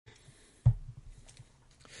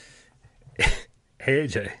Hey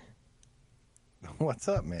AJ, What's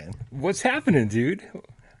up, man? what's happening, dude?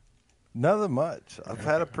 Nothing much. I've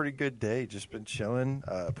had a pretty good day. Just been chilling.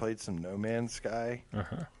 Played some No Man's Sky,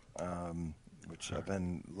 which I've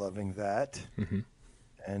been loving that.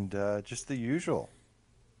 And just the usual.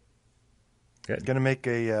 Good. Gonna make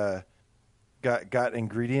a got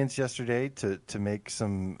ingredients yesterday to make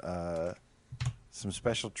some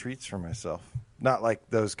special treats for myself. Not like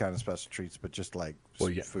those kind of special treats, but just like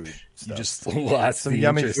food You stuff. just lost Some the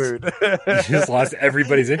yummy interest. food. You just lost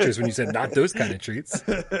everybody's interest when you said not those kind of treats.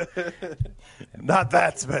 Not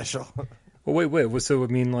that special. Well, wait. So I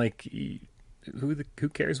mean, like, who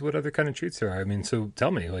cares what other kind of treats there are? I mean, so tell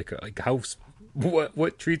me, like how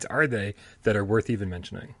what treats are they that are worth even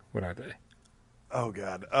mentioning? What are they? Oh,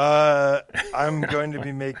 God. I'm going to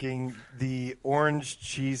be making the orange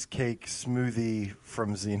cheesecake smoothie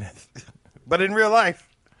from Zenith, but in real life.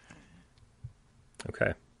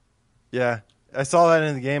 Okay. Yeah. I saw that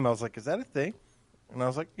in the game. I was like, is that a thing? And I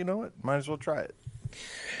was like, you know what? Might as well try it.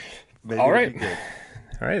 Maybe All it'll right. be good.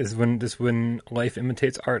 All right. This is when life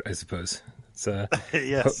imitates art, I suppose. It's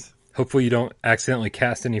Yes. hopefully you don't accidentally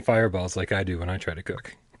cast any fireballs like I do when I try to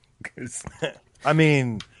cook. 'Cause I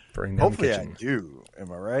mean, burning down the hopefully I kitchen. do.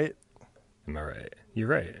 Am I right? Am I right? You're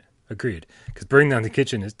right. Agreed. Because burning down the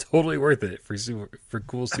kitchen is totally worth it for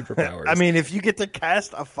cool superpowers. I mean, if you get to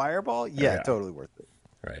cast a fireball, yeah, Yeah. totally worth it.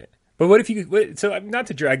 right. But what if you could? So not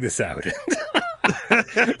to drag this out.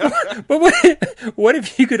 But what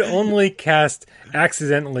if you could only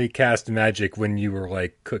accidentally cast magic when you were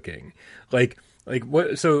like cooking, like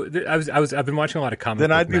what? So I've been watching a lot of comic.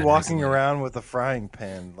 Then book I'd be men walking recently. around with a frying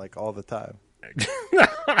pan like all the time.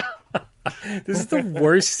 This is the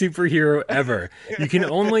worst superhero ever. You can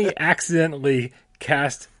only accidentally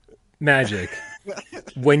cast magic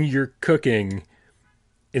when you're cooking.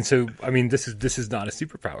 And so, I mean, this is not a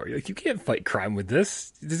superpower. Like, you can't fight crime with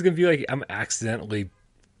this. This is going to be like I'm accidentally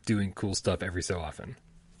doing cool stuff every so often.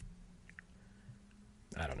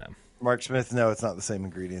 I don't know. Mark Smith, no, it's not the same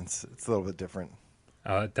ingredients. It's a little bit different.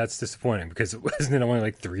 That's disappointing because wasn't it only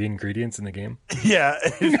like 3 ingredients in the game? Yeah,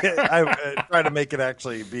 I try to make it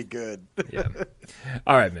actually be good. Yeah.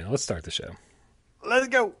 All right, man. Let's start the show. Let's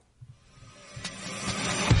go.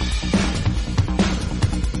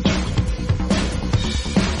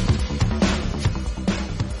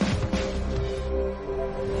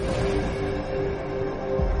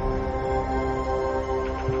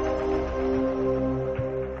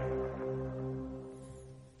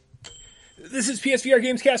 This is PSVR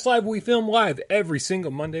GamesCast Live. We film live every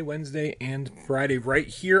single Monday, Wednesday, and Friday right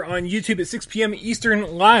here on YouTube at 6 p.m.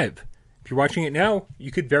 Eastern live. If you're watching it now,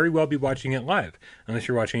 you could very well be watching it live. Unless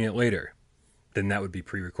you're watching it later. Then that would be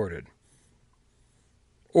pre-recorded.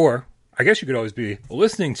 Or, I guess you could always be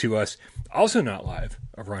listening to us, also not live,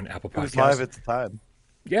 over on Apple It was Podcasts. live at the time.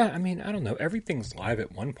 Yeah, I mean, I don't know. Everything's live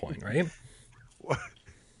at one point, right?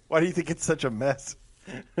 Why do you think it's such a mess?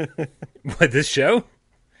 What, this show?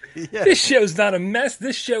 Yeah, This show's not a mess.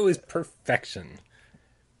 This show is perfection.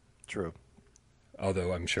 true.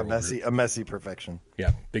 Although I'm sure A messy perfection.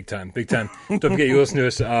 Yeah, big time. Don't forget, you listen to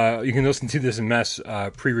us. You can listen to this in mess,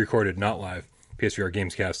 pre-recorded, not live. PSVR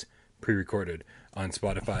Gamescast, pre-recorded on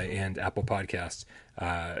Spotify and Apple Podcasts,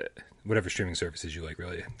 whatever streaming services you like.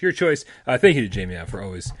 Really, your choice. Thank you to Jamie for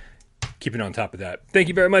always keeping on top of that. Thank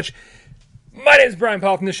you very much. My name is Brian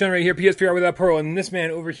Powell from this show right here, PSVR without Pearl, and this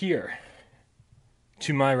man over here,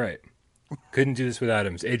 to my right, couldn't do this without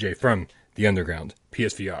him. It's AJ from the Underground,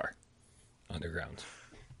 PSVR Underground.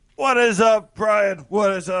 What is up, Brian?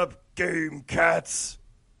 What is up, Game Cats?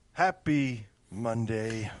 Happy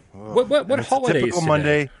Monday. Oh, What and it's a holiday is typical today?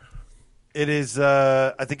 Monday. It is.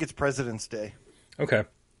 I think it's President's Day. Okay.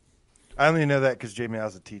 I only know that because Jamie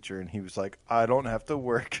was a teacher, and he was like, "I don't have to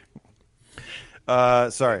work."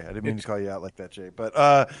 Sorry, I didn't mean to call you out like that, Jay.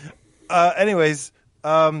 But anyways,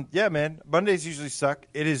 yeah, man. Mondays usually suck.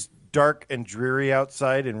 It is dark and dreary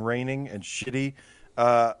outside, and raining and shitty.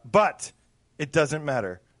 But it doesn't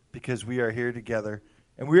matter because we are here together,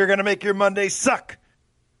 and we are going to make your Monday suck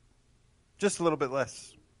just a little bit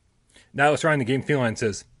less. Now let's run the game. Feline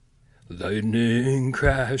says, "Lightning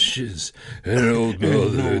crashes and old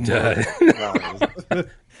mother died."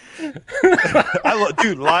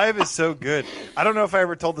 Dude, Live is so good. I don't know if I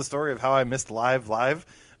ever told the story of how I missed Live.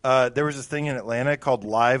 There was this thing in Atlanta called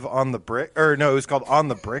Live on the Brick, or no, it was called On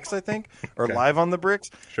the Bricks, I think, or Okay. Live on the Bricks.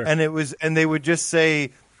 Sure. And they would just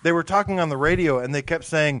say, they were talking on the radio and they kept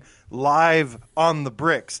saying Live on the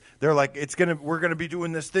Bricks. They're like, we're gonna be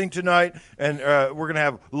doing this thing tonight, and we're gonna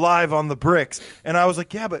have Live on the Bricks. And I was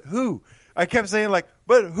like, yeah, but who? I kept saying like,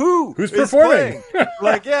 but who's performing?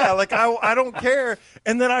 Like, yeah, like I don't care.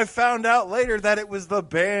 And then I found out later that it was the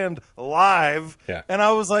band live. Yeah. And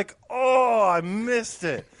I was like, oh, I missed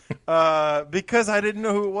it. Because I didn't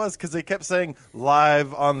know who it was because they kept saying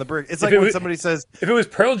live on the brick. It's like when somebody says, if it was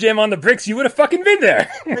Pearl Jam on the bricks, you would have fucking been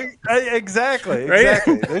there. Exactly. Right?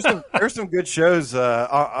 There's some good shows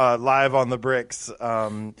live on the bricks.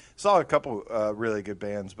 Saw a couple really good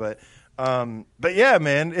bands, but yeah,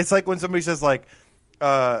 man, it's like when somebody says like,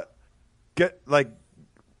 guess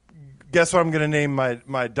what I'm gonna name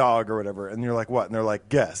my dog or whatever, and you're like, what? And they're like,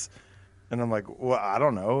 guess. And I'm like, well, I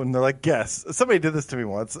don't know. And they're like, guess. Somebody did this to me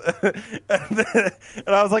once. and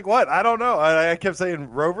I was like, what? I don't know. I kept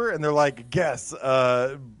saying Rover, and they're like, guess.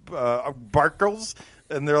 Barkles,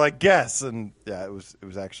 and they're like, guess. And yeah, it was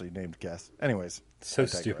actually named Guess. Anyways. So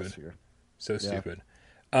stupid. So stupid.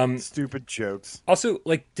 Stupid jokes. Also,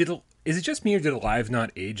 like, is it just me or did Alive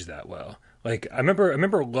not age that well? Like, I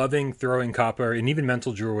remember loving Throwing Copper and even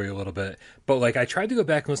Mental Jewelry a little bit. But, like, I tried to go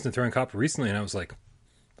back and listen to Throwing Copper recently, and I was like,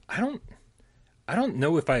 I don't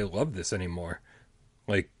know if I love this anymore.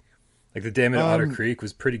 Like the Damn It Otter Creek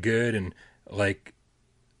was pretty good, and like,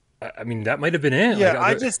 I mean, that might have been it. Yeah,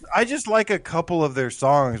 like, I just like a couple of their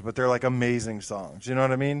songs, but they're like amazing songs. You know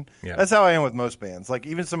what I mean? Yeah. That's how I am with most bands. Like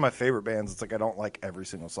even some of my favorite bands, it's like I don't like every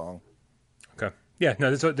single song. Okay. Yeah.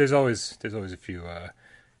 No. There's always a few.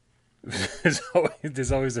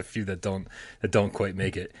 There's always a few that don't quite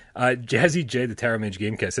make it. Jazzy J, the Tarot Mage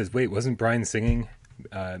Gamecast says, "Wait, wasn't Brian singing?"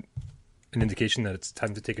 An indication that it's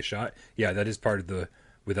time to take a shot. Yeah, that is part of the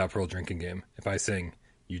Without Parole drinking game. If I sing,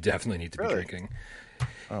 you definitely need to be drinking.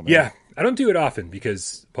 Oh, yeah, I don't do it often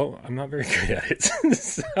because, well, I'm not very good at it.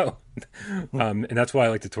 So, and that's why I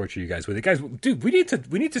like to torture you guys with it, guys. Dude, we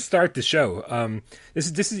need to start the show. This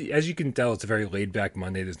is as you can tell, it's a very laid back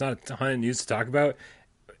Monday. There's not a ton of news to talk about,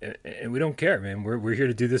 and we don't care, man. We're here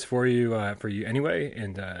to do this for you anyway,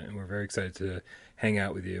 and we're very excited to hang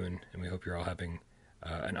out with you, and we hope you're all having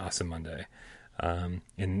an awesome Monday.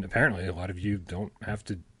 And apparently a lot of you don't have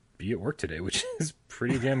to be at work today, which is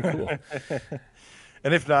pretty damn cool.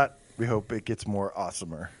 And if not, we hope it gets more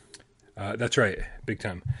awesomer. That's right. Big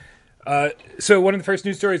time. So one of the first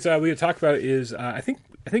news stories we would talk about is, I think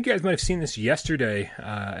you guys might have seen this yesterday.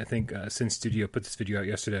 I think Sin Studio put this video out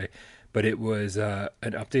yesterday, but it was an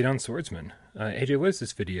update on Swordsman. AJ, what is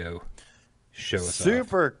this video? Show us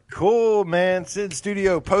Super cool, man. Sid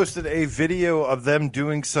Studio posted a video of them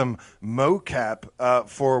doing some mocap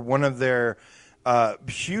for one of their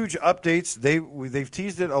huge updates. They've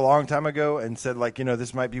teased it a long time ago and said, like,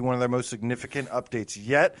 this might be one of their most significant updates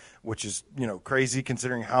yet, which is, crazy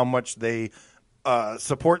considering how much they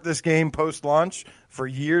support this game post-launch for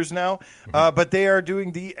years now. Mm-hmm. But they are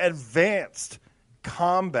doing the advanced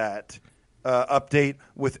combat update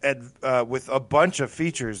with a bunch of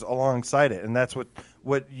features alongside it, and that's what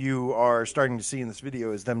you are starting to see in this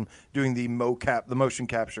video is them doing the motion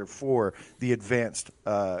capture for the advanced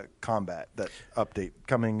combat that update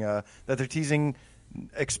coming that they're teasing,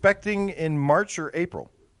 expecting in March or April.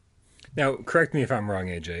 Now, correct me if I'm wrong,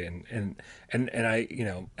 AJ, and I,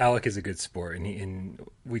 Alec is a good sport, and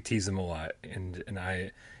we tease him a lot, and I,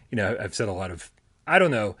 I've said a lot of, I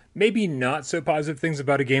don't know, maybe not so positive things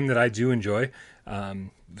about a game that I do enjoy,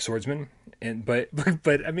 Swordsman. But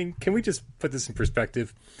I mean, can we just put this in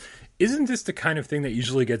perspective? Isn't this the kind of thing that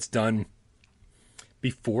usually gets done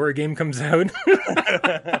before a game comes out?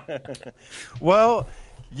 Well,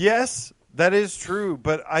 yes, that is true.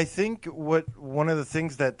 But I think one of the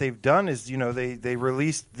things that they've done is, they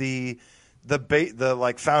released the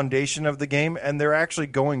foundation of the game, and they're actually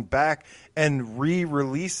going back and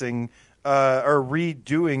re-releasing or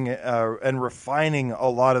redoing and refining a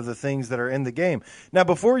lot of the things that are in the game. Now,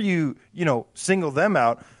 before you single them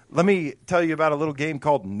out, let me tell you about a little game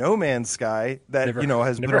called No Man's Sky that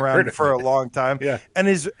has been around for a long time. Yeah. and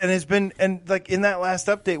has been like in that last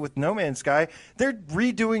update with No Man's Sky, they're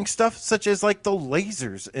redoing stuff such as like the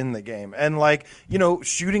lasers in the game and like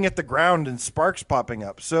shooting at the ground and sparks popping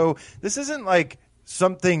up. So this isn't like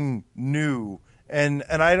something new. And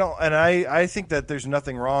I think that there's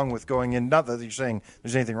nothing wrong with going in. Not that you're saying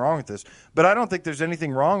there's anything wrong with this, but I don't think there's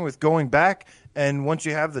anything wrong with going back and once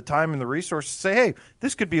you have the time and the resources, say, hey,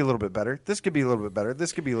 this could be a little bit better. This could be a little bit better.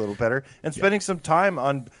 This could be a little better, and spending some time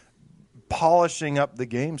on polishing up the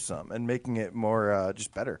game some and making it more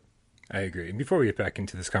just better. I agree. And before we get back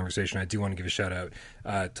into this conversation, I do want to give a shout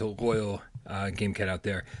out to loyal GameCat out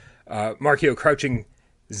there, Markio Crouching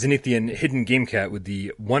Zenithian Hidden Game Cat with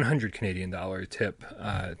the 100 Canadian dollar tip.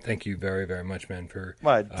 Thank you very, very much, man, for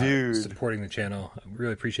my dude supporting the channel. I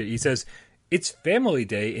really appreciate it. He says, it's Family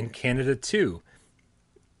Day in Canada, too.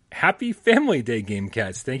 Happy Family Day,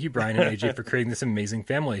 GameCats. Thank you, Bryan and AJ, for creating this amazing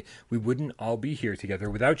family. We wouldn't all be here together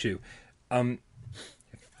without you.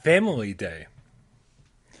 Family Day.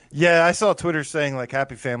 Yeah, I saw Twitter saying like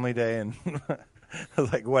Happy Family Day and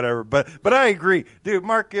like whatever. But I agree, dude.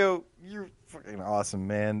 Marco, you're fucking awesome,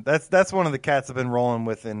 man. That's one of the cats I've been rolling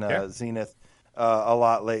with in Zenith a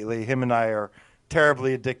lot lately. Him and I are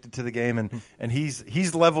terribly addicted to the game, and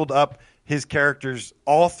he's leveled up his characters,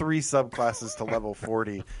 all 3 subclasses to level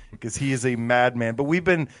 40 because he is a madman. But we've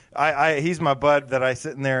been, he's my bud that I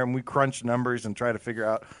sit in there and we crunch numbers and try to figure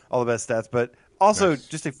out all the best stats. But also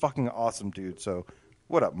just a fucking awesome dude. So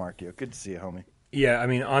what up, Markio? Good to see you, homie. Yeah, I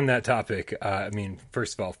mean, on that topic,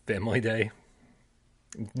 first of all, Family Day.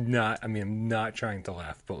 I'm not trying to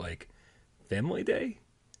laugh, but like, Family Day?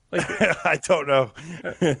 Like, I don't know.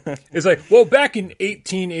 It's like, well, back in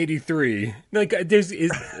 1883, like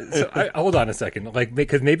hold on a second, like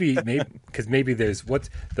because maybe there's what's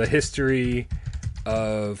the history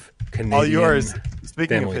of Canadian. All yours.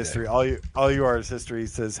 Speaking of Family history, Day. all yours history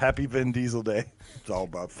says Happy Vin Diesel Day. It's all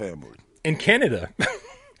about family. In Canada,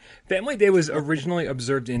 Family Day was originally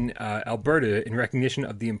observed in Alberta in recognition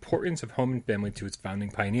of the importance of home and family to its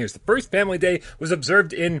founding pioneers. The first Family Day was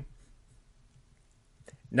observed in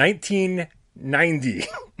 1990.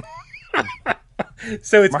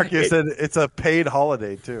 So Markio said it's a paid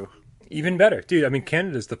holiday too. Even better, dude. I mean,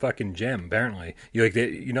 Canada's the fucking gem. Apparently, you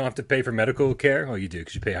don't have to pay for medical care. Oh, you do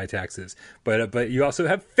because you pay high taxes. But you also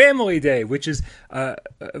have Family Day, which is a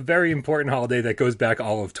very important holiday that goes back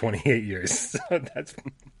all of 28 years. So that's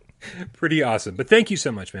pretty awesome. But thank you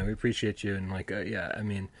so much, man. We appreciate you.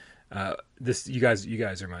 And this you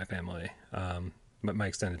guys are my family. My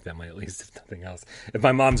extended family, at least, if nothing else. If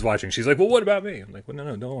my mom's watching, she's like, well, what about me? I'm like, well,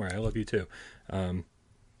 no, don't worry. I love you too. So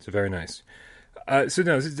very nice. So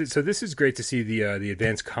this is great to see the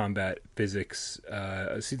advanced combat physics,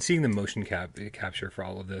 seeing the motion capture for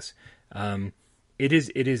all of this. It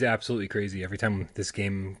is absolutely crazy. Every time this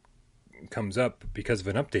game comes up because of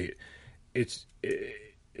an update, it's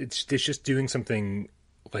just doing something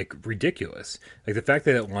like ridiculous. Like the fact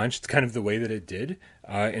that it launched kind of the way that it did,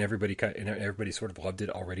 and everybody sort of loved it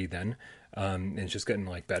already then. And it's just getting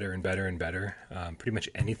like better and better and better. Pretty much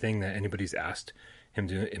anything that anybody's asked him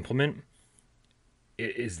to implement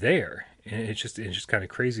is there, and it's just kind of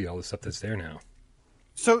crazy all the stuff that's there now.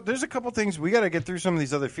 So there's a couple things we got to get through some of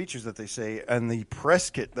these other features that they say and the press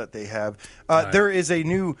kit that they have. There is a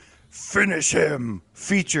new finish him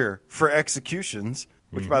feature for executions,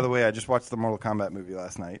 which by the way, I just watched the Mortal Kombat movie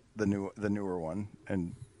last night, the newer one,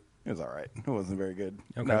 and it was all right. It wasn't very good.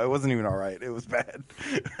 Okay. No, it wasn't even all right. It was bad.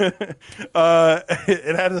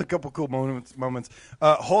 It had a couple cool moments.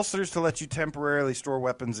 Holsters to let you temporarily store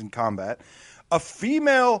weapons in combat. A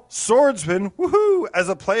female swordsman, woohoo, as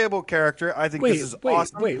a playable character. I think this is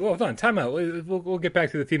awesome. Wait, hold on. Time out. We'll get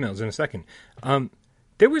back to the females in a second.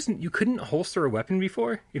 You couldn't holster a weapon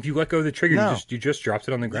before? If you let go of the trigger, no. you just dropped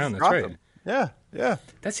it on the ground. That's right. Them. Yeah.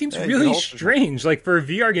 That seems really strange. Like for a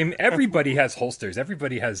VR game, everybody has holsters.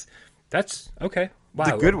 Everybody has. That's okay. Wow.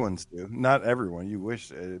 The good ones do. Not everyone. You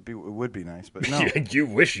wish it would be nice, but no. You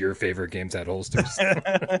wish your favorite games had holsters.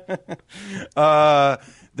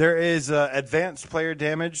 There is advanced player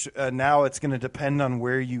damage. Now it's going to depend on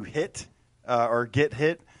where you hit or get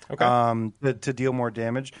hit to deal more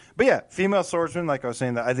damage. But yeah, female swordsman, like I was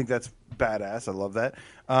saying, I think that's badass. I love that.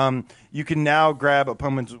 You can now grab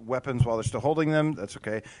opponents' weapons while they're still holding them. That's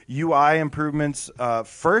okay. UI improvements.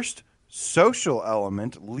 First, social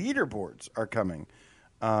element leaderboards are coming.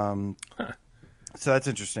 So that's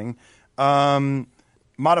interesting.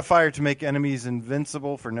 Modifier to make enemies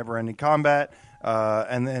invincible for never-ending combat.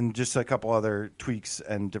 And then just a couple other tweaks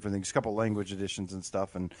and different things, a couple language additions and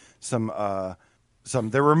stuff, and some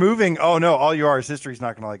they're removing. Oh no, all yours history is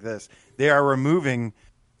not going to like this. They are removing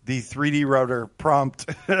the 3D router prompt,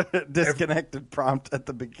 disconnected prompt at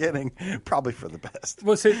the beginning, probably for the best.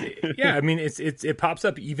 Well, yeah, I mean, it pops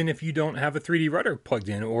up even if you don't have a 3D rudder plugged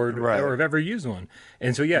in or have ever used one.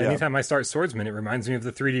 And so, anytime I start Swordsman, it reminds me of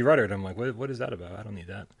the 3D rudder, and I'm like, what is that about? I don't need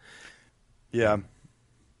that. Yeah.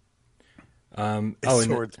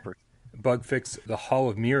 Swords bug fix the Hall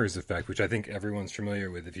of Mirrors effect, which I think everyone's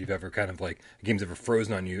familiar with. If you've ever kind of like a game's ever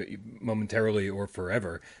frozen on you momentarily or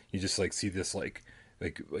forever, you just like see this like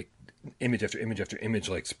image after image after image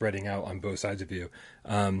like spreading out on both sides of you.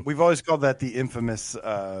 We've always called that the infamous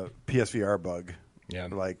PSVR bug. Yeah,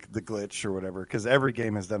 like the glitch or whatever, because every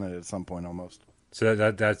game has done it at some point almost. So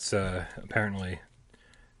that's apparently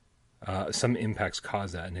some impacts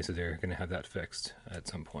cause that, and they said they're going to have that fixed at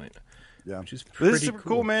some point. Yeah, which is pretty this is super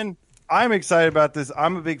cool, man. I'm excited about this.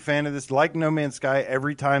 I'm a big fan of this. Like No Man's Sky,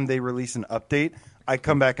 every time they release an update, I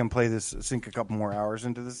come back and play this, sink a couple more hours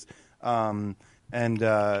into this, every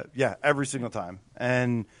single time.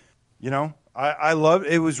 And I love.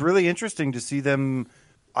 It was really interesting to see them.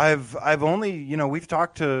 I've only we've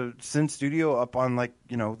talked to Sin Studio up on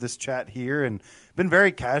this chat here and been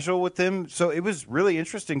very casual with him. So it was really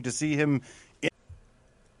interesting to see him.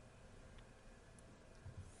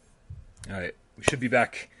 All right, we should be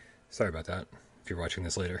back. Sorry about that. If you're watching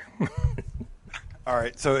this later. All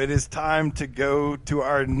right, so it is time to go to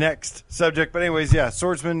our next subject. But anyways,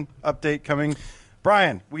 Swordsman update coming.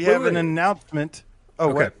 Brian, we have an announcement.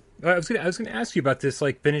 Oh, okay. What? I was gonna ask you about this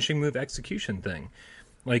finishing move execution thing.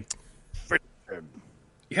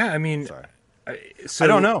 Yeah, I mean, I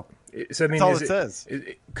don't know. So I mean, that's all it says.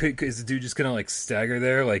 Is the dude just gonna stagger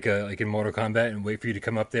there like in Mortal Kombat and wait for you to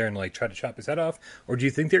come up there and try to chop his head off, or do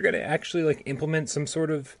you think they're gonna actually implement some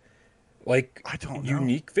sort of I don't know.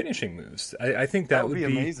 unique finishing moves? I think that would be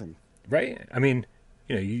amazing, right? I mean,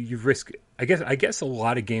 you risk. I guess a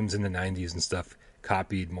lot of games in the '90s and stuff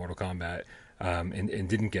copied Mortal Kombat and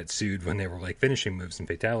didn't get sued when they were finishing moves and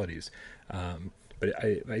fatalities. But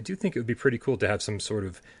I do think it would be pretty cool to have some sort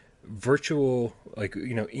of virtual,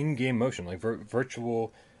 in-game motion,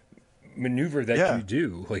 virtual maneuver that you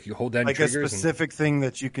do. You hold down triggers. A specific thing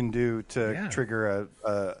that you can do to trigger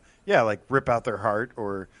rip out their heart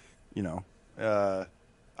or, I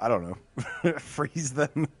don't know, freeze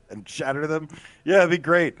them and shatter them. Yeah, it'd be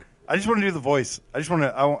great. I just want to do the voice. I want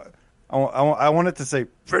it to say,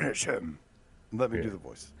 finish him. Let me do the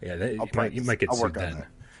voice. Yeah, you might get sued then.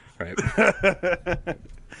 Right.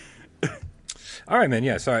 All right, man.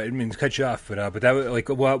 Yeah, sorry, I didn't mean to cut you off, but that was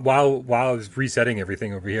while I was resetting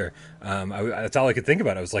everything over here, that's all I could think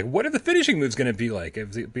about. I was like, what are the finishing moves going to be like? I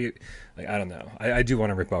don't know. I do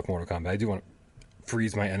want to rip off Mortal Kombat. I do want to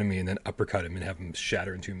freeze my enemy and then uppercut him and have him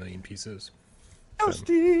shatter in 2 million pieces.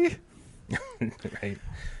 Toasty. Right.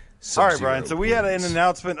 All right, Brian. So we had an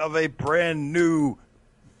announcement of a brand new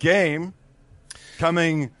game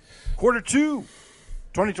coming Q2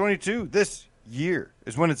 2022. This year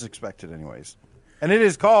is when it's expected anyways. And it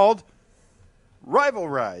is called Rival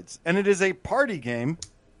Rides. And it is a party game.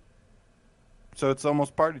 So it's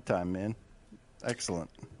almost party time, man.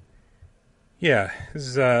 Excellent. Yeah.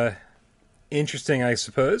 This is interesting, I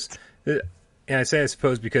suppose. And I say I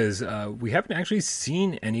suppose because we haven't actually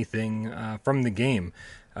seen anything from the game.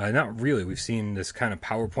 Not really. We've seen this kind of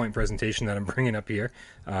PowerPoint presentation that I'm bringing up here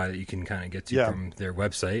that you can kind of get to from their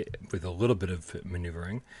website with a little bit of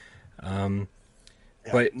maneuvering.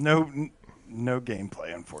 But no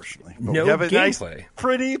gameplay, unfortunately. But no we have a gameplay. Nice,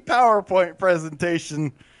 pretty PowerPoint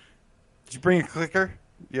presentation. Did you bring a clicker?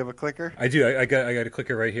 Do you have a clicker? I do. I got a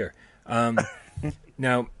clicker right here. Now,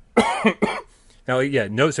 yeah,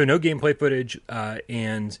 no gameplay footage.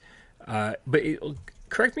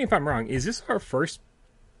 Correct me if I'm wrong. Is this our first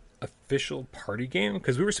official party game?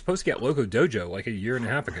 Because we were supposed to get Loco Dojo a year and a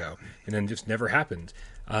half ago, and then just never happened.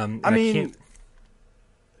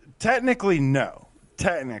 Technically, no.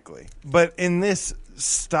 Technically. But in this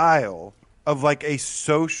style of a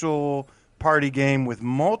social party game with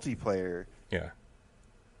multiplayer. Yeah.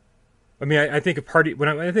 I mean, I think of party when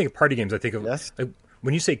I think of party games, I think of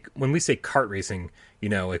when we say kart racing, we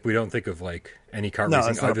don't think of any kart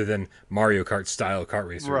racing other than Mario Kart style kart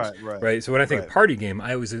racers, right? So when I think of party game,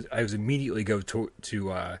 I always immediately go to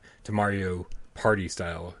Mario Party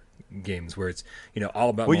style games where it's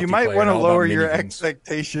all about. Well, you might want to lower your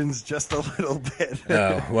expectations just a little bit.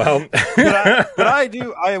 Oh well, but I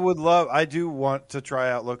do want to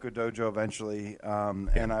try out Loco Dojo eventually,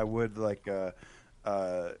 and I would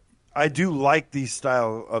I do like these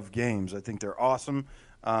style of games. I think they're awesome.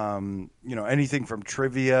 Anything from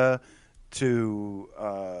trivia to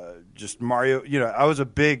just Mario. I was a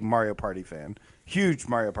big Mario Party fan, huge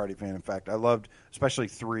Mario Party fan. In fact, I loved especially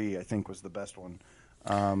 3. I think was the best one.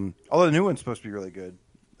 Although the new one's supposed to be really good,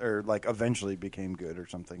 or eventually became good or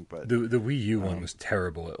something. But the Wii U one was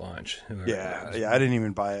terrible at launch. I didn't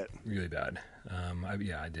even buy it. Really bad.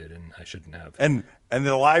 I did, and I shouldn't have. And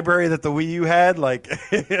the library that the Wii U had,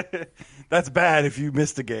 that's bad if you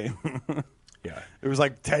missed a game. Yeah, it was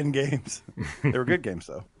 10 games. They were good games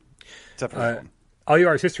though. Except for that one. All Your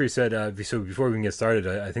Art History said, so before we can get started,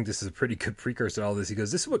 I think this is a pretty good precursor to all this. He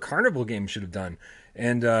goes, this is what Carnival Games should have done.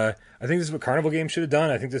 And I think this is what Carnival Games should have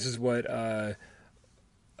done. I think this is what,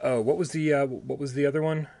 what was the other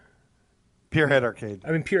one? Pierhead Arcade.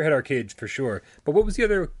 I mean, Pierhead Arcade for sure. But what was the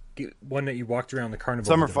other one that you walked around the carnival?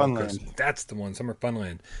 Summer Funland. That's the one, Summer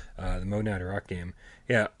Funland, the Mo Night Rock game.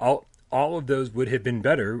 Yeah, all of those would have been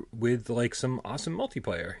better with some awesome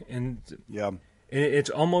multiplayer. And yeah. And it's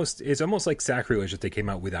almost like sacrilege if they came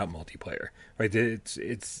out without multiplayer, right?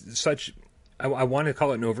 It's such I want to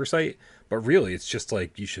call it an oversight, but really it's just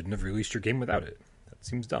like you shouldn't have released your game without it. That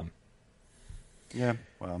seems dumb. Yeah,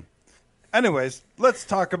 well. Anyways, let's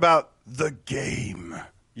talk about the game.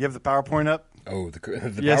 You have the PowerPoint up? Oh,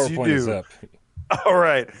 the Yes, PowerPoint you is do. up. All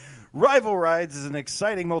right. Rival Rides is an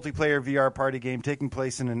exciting multiplayer VR party game taking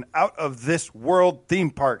place in an out-of-this-world theme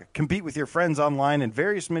park. Compete with your friends online in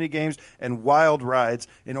various minigames and wild rides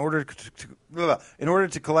in order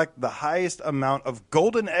to collect the highest amount of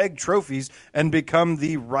golden egg trophies and become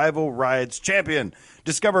the Rival Rides champion.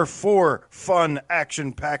 Discover 4 fun,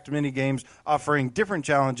 action-packed minigames offering different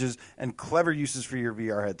challenges and clever uses for your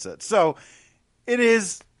VR headset. So, it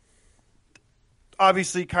is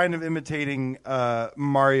obviously kind of imitating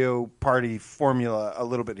Mario Party formula a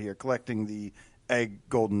little bit here, collecting the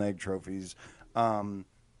golden egg trophies. Well,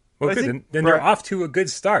 good. Then they're off to a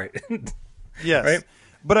good start. Yes. Right?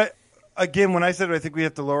 But again, when I said I think we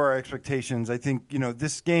have to lower our expectations, I think,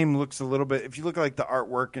 this game looks a little bit, if you look at like the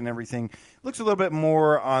artwork and everything, it looks a little bit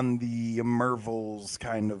more on the Marvel's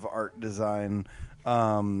kind of art design.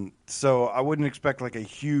 So I wouldn't expect like a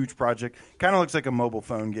huge project. Kind of looks like a mobile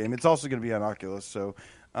phone game. It's also going to be on Oculus, so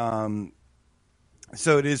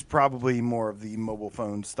it is probably more of the mobile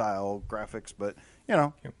phone style graphics. But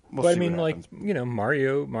we'll see. I mean, like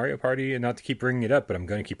Mario Party, and not to keep bringing it up, but I'm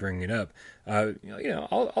going to keep bringing it up.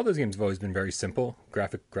 All those games have always been very simple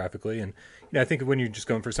graphically, and I think when you're just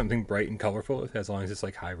going for something bright and colorful, as long as it's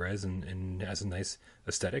like high res and has a nice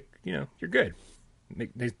aesthetic, you're good.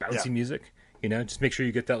 Make nice bouncy music. Just make sure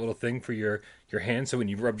you get that little thing for your hand, so when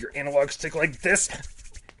you rub your analog stick like this,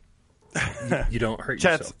 you don't hurt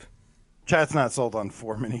yourself. Chat's not sold on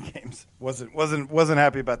 4 mini games. Wasn't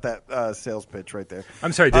happy about that sales pitch right there.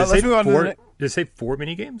 I'm sorry. Did it say 4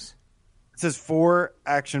 mini games? It says 4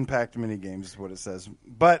 action-packed mini games is what it says.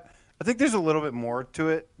 But I think there's a little bit more to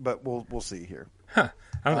it. But we'll see here. Huh?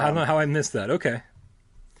 I don't know how I missed that. Okay.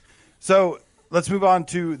 So let's move on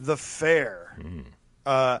to the fair.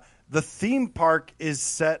 The theme park is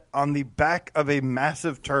set on the back of a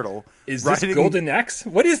massive turtle. Is this Golden Axe?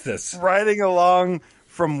 What is this? Riding along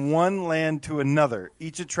from one land to another.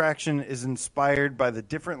 Each attraction is inspired by the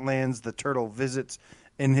different lands the turtle visits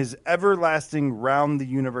in his everlasting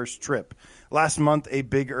round-the-universe trip. Last month, a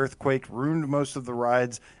big earthquake ruined most of the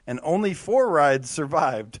rides, and only 4 rides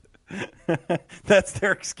survived. That's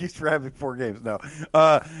their excuse for having 4 games. No.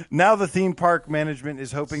 Now the theme park management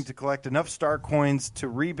is hoping to collect enough star coins to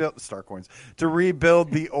rebuild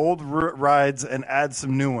the old rides and add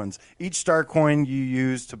some new ones. Each star coin you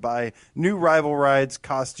use to buy new rival rides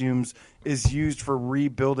costumes is used for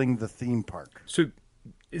rebuilding the theme park. So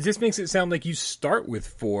this makes it sound like you start with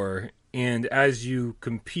 4, and as you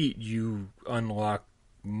compete, you unlock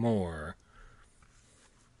more.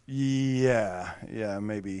 Yeah,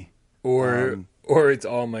 maybe. Or it's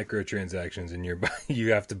all microtransactions, and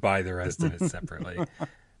you have to buy the rest of it separately.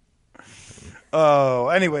 Oh,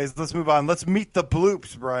 anyways, let's move on. Let's meet the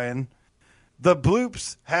Bloops, Brian. The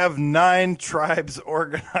Bloops have 9 tribes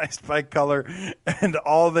organized by color, and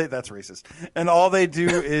that's racist. And all they do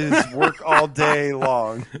is work all day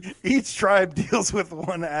long. Each tribe deals with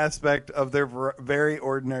one aspect of their very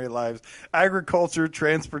ordinary lives: agriculture,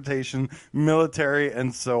 transportation, military,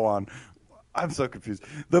 and so on. I'm so confused.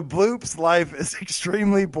 The Bloop's life is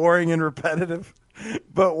extremely boring and repetitive,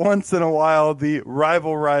 but once in a while, the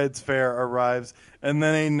Rival Rides Fair arrives, and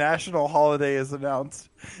then a national holiday is announced.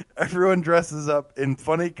 Everyone dresses up in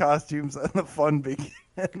funny costumes, and the fun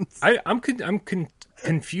begins. I'm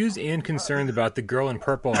confused and concerned about the girl in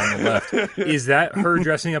purple on the left. Is that her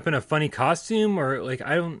dressing up in a funny costume, or like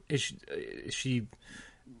I don't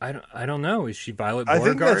know. Is she Violet Beauregard? I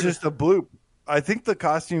think that's just a Bloop. I think the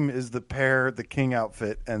costume is the king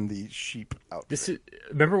outfit, and the sheep outfit.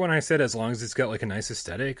 Remember when I said as long as it's got like a nice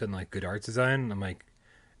aesthetic and like good art design? I'm like,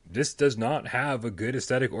 this does not have a good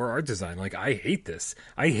aesthetic or art design. Like, I hate this.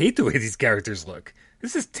 I hate the way these characters look.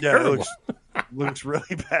 This is terrible. Yeah, it looks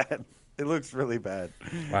really bad. It looks really bad.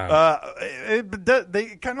 Wow.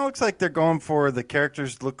 It kind of looks like they're going for the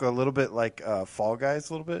characters look a little bit like Fall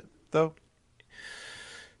Guys, a little bit though.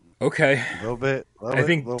 Okay. A little bit. I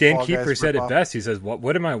think Dan Kiefer said it best. He says,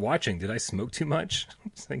 "What am I watching? Did I smoke too much?"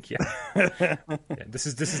 It's like, yeah. This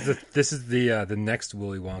is the next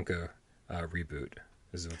Willy Wonka reboot.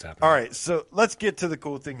 This is what's happening. All right, so let's get to the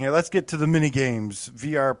cool thing here. Let's get to the mini games.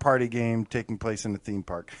 VR party game taking place in a theme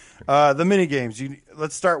park. The mini games.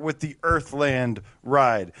 Let's start with the Earthland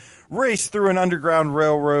ride. Race through an underground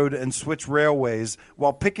railroad and switch railways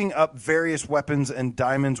while picking up various weapons and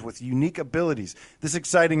diamonds with unique abilities. This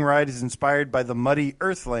exciting ride is inspired by the muddy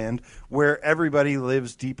Earthland, where everybody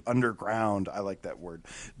lives deep underground. I like that word.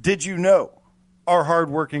 Did you know Our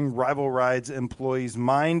hardworking Rival Rides employees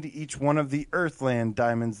mined each one of the Earthland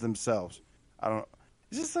diamonds themselves. I don't.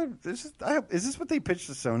 Is this what they pitched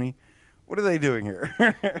to Sony? What are they doing here?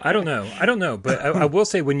 I don't know. But I will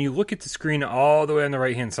say, when you look at the screen all the way on the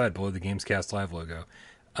right hand side below the GamesCast Live logo,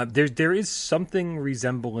 there is something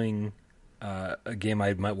resembling a game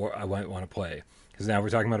I might want to play. Because now we're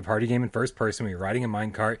talking about a party game in first person where you're riding a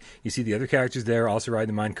minecart. You see the other characters there also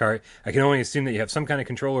riding the minecart. I can only assume that you have some kind of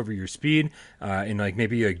control over your speed, and like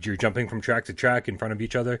maybe you're jumping from track to track in front of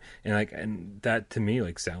each other, and that to me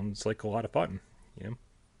like sounds like a lot of fun.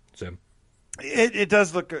 So it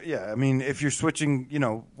does look. Yeah, I mean, if you're switching,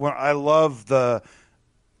 I love the.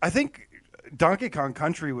 I think Donkey Kong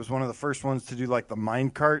Country was one of the first ones to do like the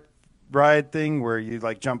minecart ride thing where you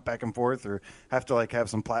like jump back and forth or have to like have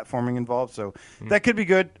some platforming involved. So that could be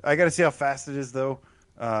good. I got to see how fast it is though,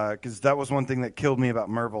 because that was one thing that killed me about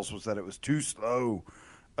Marvels was that it was too slow.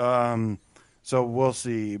 So we'll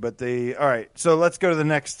see. But all right. So let's go to the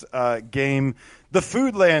next game, the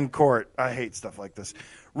Foodland Court. I hate stuff like this.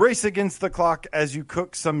 Race against the clock as you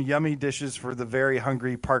cook some yummy dishes for the very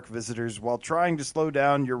hungry park visitors while trying to slow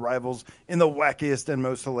down your rivals in the wackiest and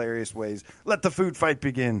most hilarious ways. Let the food fight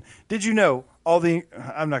begin. Did you know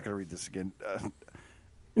I'm not going to read this again.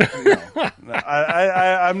 I'm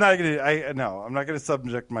not going to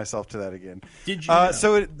subject myself to that again. Did you know?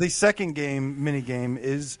 So the second mini game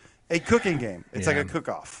is a cooking game. It's like a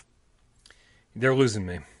cook-off. They're losing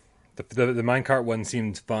me. The minecart one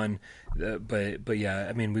seemed fun, but yeah,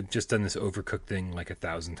 I mean, we've just done this Overcooked thing like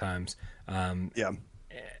 1,000 times. Yeah,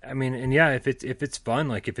 I mean, and yeah, if it's fun,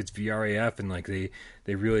 like if it's VRAF and like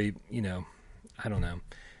they really, I don't know.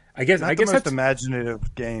 I guess the most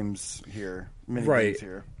imaginative games here, mini games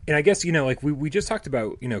here. And I guess like we just talked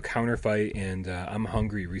about Counterfight and I'm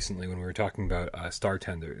Hungry recently when we were talking about Star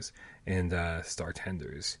Tenders and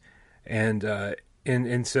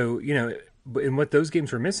so and what those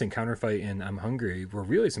games were missing, Counterfight and I'm Hungry, were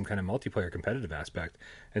really some kind of multiplayer competitive aspect.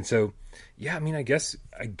 And so, yeah, I mean, I guess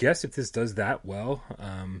if this does that well,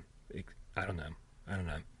 I don't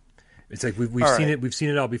know. It's like we've seen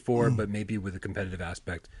it all before, but maybe with a competitive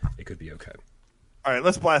aspect, it could be okay. All right,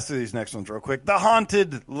 let's blast through these next ones real quick. The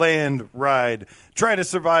Haunted Land Ride. Try to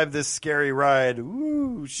survive this scary ride.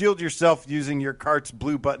 Ooh, shield yourself using your cart's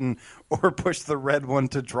blue button or push the red one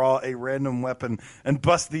to draw a random weapon and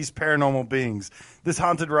bust these paranormal beings. This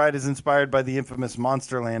haunted ride is inspired by the infamous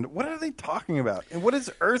Monsterland. What are they talking about? And what is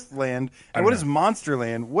Earthland? And what is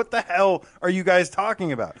Monsterland? What the hell are you guys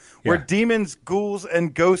talking about? Yeah. Where demons, ghouls,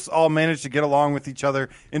 and ghosts all manage to get along with each other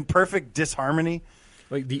in perfect disharmony?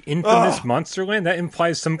 Like the infamous Monsterland? That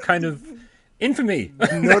implies some kind of infamy.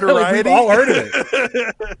 Notoriety? We've all heard of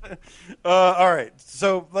it. All right.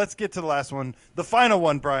 So let's get to the last one. The final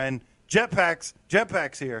one, Brian.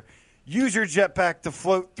 Jetpacks here. Use your jetpack to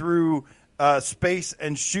float through space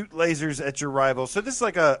and shoot lasers at your rivals. So this is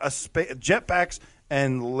like a jetpacks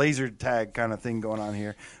and laser tag kind of thing going on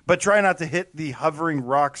here. But try not to hit the hovering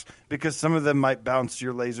rocks because some of them might bounce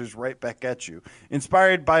your lasers right back at you.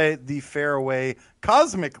 Inspired by the faraway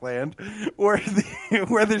Cosmic Land, where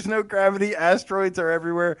there's no gravity, asteroids are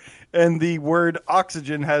everywhere, and the word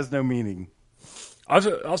oxygen has no meaning.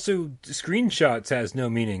 Also, screenshots has no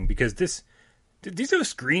meaning because there's no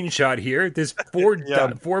screenshot here. There's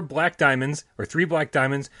four black diamonds or 3 black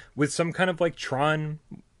diamonds with some kind of like Tron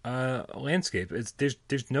landscape.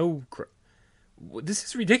 There's no. This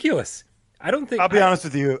is ridiculous. I don't think. I'll be honest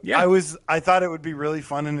with you. Yeah. I thought it would be really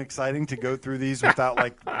fun and exciting to go through these without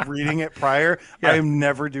like reading it prior. Yeah. I am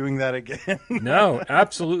never doing that again. No,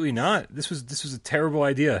 absolutely not. This was a terrible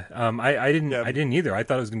idea. I didn't either. I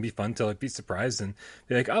thought it was going to be fun to like be surprised and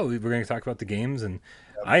be like, oh, we're going to talk about the games, and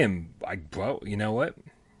well, you know what?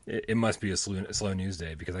 It must be a slow news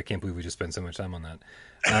day because I can't believe we just spent so much time on that.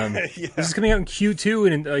 Yeah. This is coming out in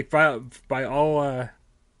Q2, and like by all.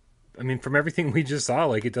 I mean, from everything we just saw,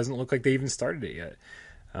 like it doesn't look like they even started it yet.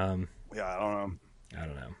 Yeah, I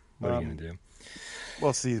don't know. What are you gonna do?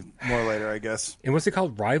 We'll see more later, I guess. And what's it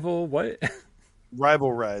called? Rival what?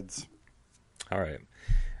 Rival Rides. All right.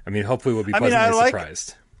 I mean, hopefully we'll be pleasantly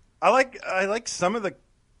surprised. I like some of the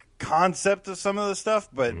concept of some of the stuff,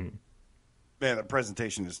 but man, the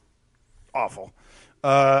presentation is awful.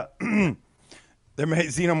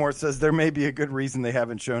 Xenomorph says there may be a good reason they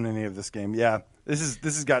haven't shown any of this game. Yeah, this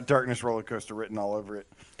has got Darkness Roller Coaster written all over it.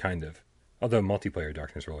 Kind of. Although multiplayer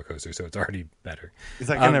Darkness Roller Coaster, so it's already better. Is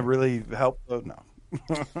that going to really help? Oh, no.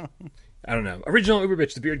 I don't know. Original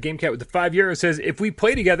Uberbitch, the Beard Game Cat with the €5 says, if we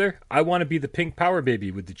play together, I want to be the pink power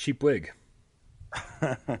baby with the cheap wig.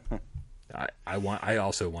 I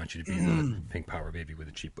also want you to be the pink power baby with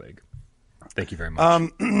a cheap wig. Thank you very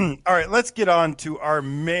much. All right, let's get on to our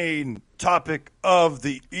main topic of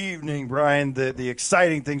the evening, Brian. The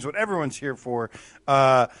exciting things, what everyone's here for.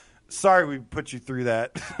 Sorry we put you through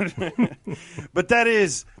that. But that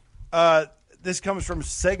is, this comes from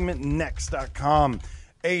segmentnext.com.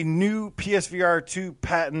 A new PSVR 2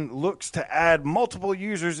 patent looks to add multiple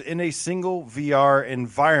users in a single VR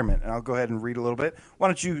environment. And I'll go ahead and read a little bit. Why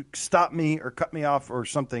don't you stop me or cut me off or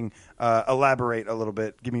something, elaborate a little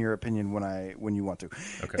bit. Give me your opinion when you want to.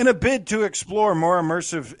 Okay. In a bid to explore more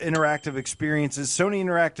immersive interactive experiences, Sony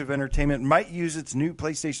Interactive Entertainment might use its new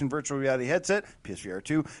PlayStation virtual reality headset, PSVR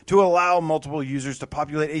 2, to allow multiple users to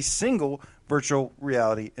populate a single virtual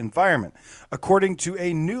reality environment. According to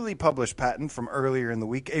a newly published patent from earlier in the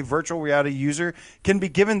week, a virtual reality user can be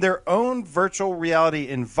given their own virtual reality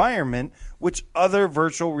environment, which other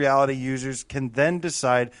virtual reality users can then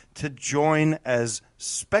decide to join as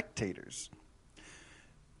spectators.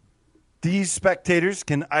 These spectators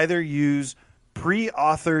can either use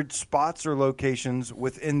pre-authored spots or locations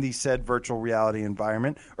within the said virtual reality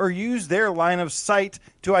environment or use their line of sight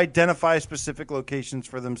to identify specific locations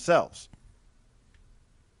for themselves.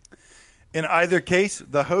 In either case,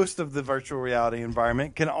 the host of the virtual reality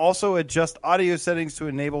environment can also adjust audio settings to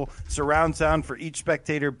enable surround sound for each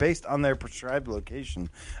spectator based on their prescribed location.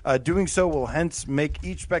 Doing so will hence make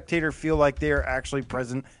each spectator feel like they are actually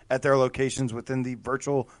present at their locations within the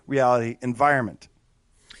virtual reality environment.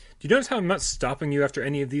 Do you notice how I'm not stopping you after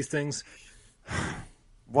any of these things?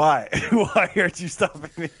 Why? Why aren't you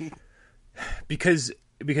stopping me? Because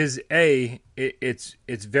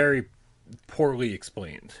it's very poorly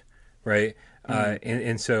explained. Right.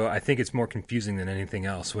 And so I think it's more confusing than anything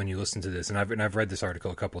else when you listen to this. And I've read this article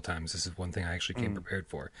a couple of times. This is one thing I actually came prepared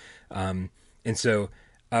for. And so,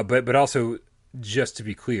 but also just to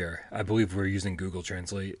be clear, I believe we're using Google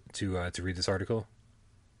Translate to read this article.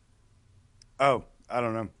 Oh, I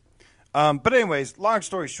don't know. But anyways, long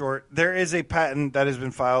story short, there is a patent that has been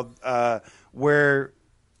filed where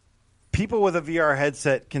people with a VR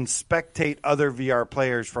headset can spectate other VR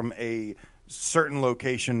players from a certain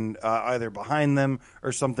location, either behind them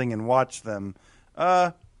or something, and watch them.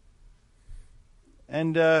 Yeah,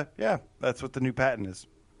 that's what the new patent is.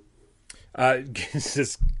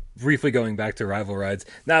 Just briefly going back to Rival Rides.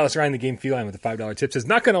 Now let's ride the game feline with a $5 tip. Says,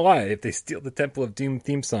 not going to lie, if they steal the Temple of Doom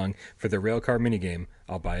theme song for the Railcar minigame,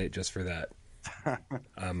 I'll buy it just for that.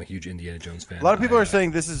 I'm a huge Indiana Jones fan. A lot of people are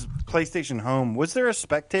saying this is PlayStation Home. Was there a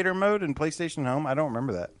spectator mode in PlayStation Home? I don't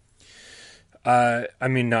remember that. I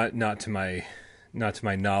mean, not to my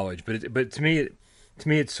knowledge, but to me,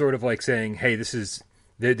 it's sort of like saying, hey, there's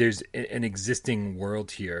an existing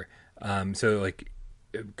world here. So like,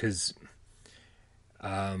 because,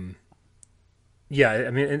 yeah,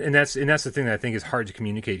 I mean, and that's the thing that I think is hard to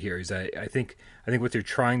communicate here is I think what they're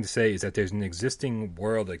trying to say is that there's an existing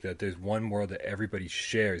world like that. There's one world that everybody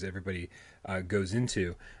shares, everybody goes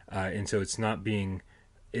into, and so it's not being.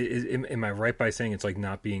 Am I right by saying it's like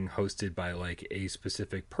not being hosted by like a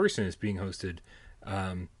specific person? It's being hosted,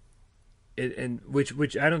 and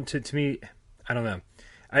which I don't to me I don't know.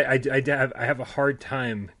 I have a hard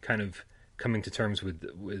time kind of coming to terms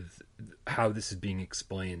with how this is being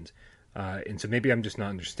explained, and so maybe I'm just not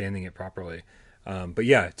understanding it properly. But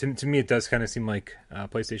yeah, to me it does kind of seem like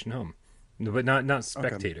PlayStation Home, but not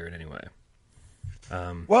spectator in any way.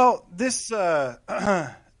 Well, this.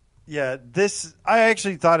 Yeah, I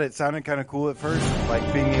actually thought it sounded kind of cool at first,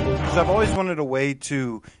 like being able, because I've always wanted a way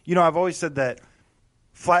to, I've always said that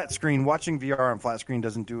flat screen, watching VR on flat screen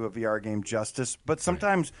doesn't do a VR game justice, but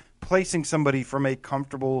sometimes placing somebody from a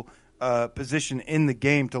comfortable position in the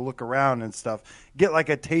game to look around and stuff, get like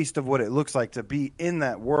a taste of what it looks like to be in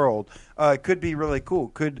that world, could be really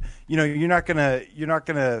cool. You're not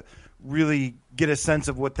gonna really get a sense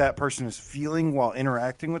of what that person is feeling while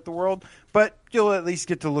interacting with the world, but you'll at least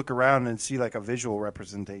get to look around and see like a visual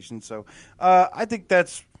representation. So I think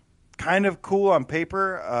that's kind of cool on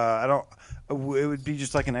paper. It would be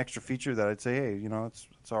just like an extra feature that I'd say, hey,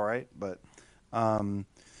 it's all right. But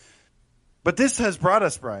this has brought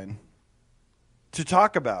us, Brian, to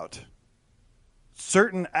talk about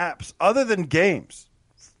certain apps other than games.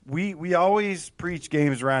 We always preach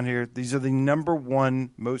games around here. These are the number one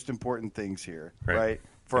most important things here, right?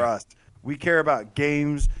 For us. We care about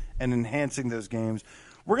games and enhancing those games.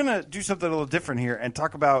 We're going to do something a little different here and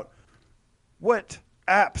talk about what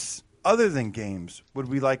apps other than games would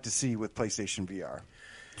we like to see with PlayStation VR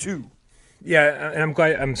 2. Yeah, and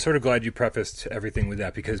I'm sort of glad you prefaced everything with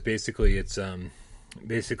that, because basically it's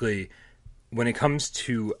basically when it comes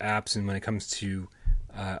to apps and when it comes to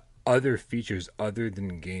other features other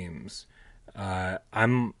than games, yeah,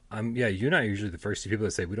 you and I are usually the first two people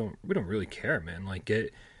that say we don't really care, man.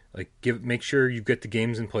 Make sure you get the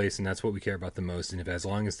games in place, and that's what we care about the most. And if as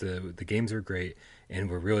long as the games are great, and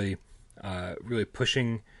we're really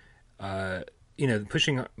pushing,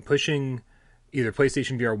 pushing either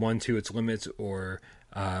PlayStation VR 1 to its limits, or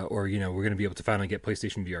we're going to be able to finally get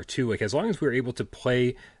PlayStation VR 2. Like, as long as we're able to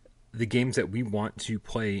play the games that we want to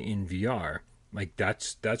play in VR, like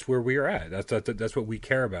that's where we are at. That's what we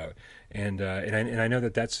care about. And I know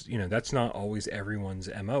that's not always everyone's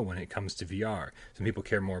MO when it comes to VR. Some people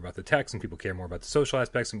care more about the tech, some people care more about the social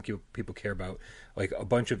aspects, some people care about like a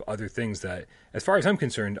bunch of other things that, as far as I'm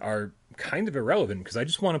concerned, are kind of irrelevant, because I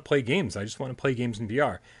just want to play games. I just want to play games in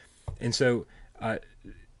VR. And so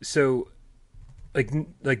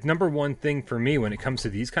like number one thing for me when it comes to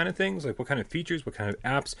these kind of things, like what kind of features, what kind of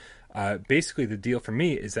apps, basically the deal for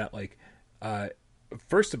me is that, like,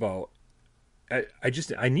 first of all,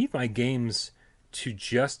 I need my games to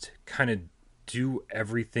just kind of do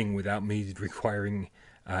everything without me requiring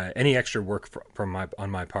any extra work on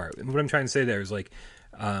my part. And what I'm trying to say there is, like,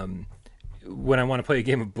 when I want to play a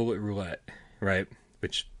game of bullet roulette, right,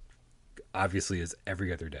 which obviously is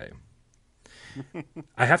every other day,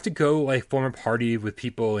 I have to go like form a party with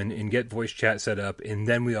people and get voice chat set up, and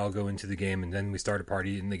then we all go into the game, and then we start a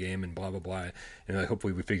party in the game, and blah blah blah, and like,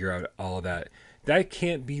 hopefully we figure out all of that. That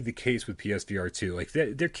can't be the case with PSVR 2. Like,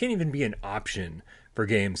 there can't even be an option for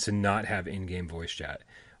games to not have in-game voice chat.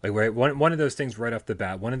 Like, right, one of those things right off the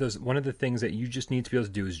bat, one of the things that you just need to be able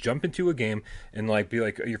to do is jump into a game and like be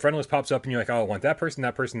like, your friend list pops up and you're like, oh, I want that person,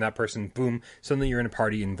 that person, that person. Boom! Suddenly you're in a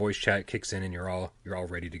party and voice chat kicks in and you're all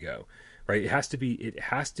ready to go. Right? It has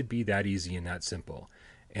to be that easy and that simple.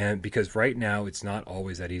 And because right now it's not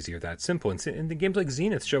always that easy or that simple. And the games like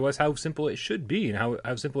Zenith show us how simple it should be and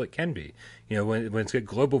how simple it can be. You know, when it's got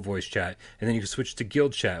global voice chat, and then you can switch to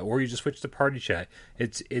guild chat, or you just switch to party chat.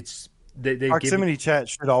 They proximity chat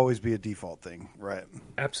should always be a default thing, right?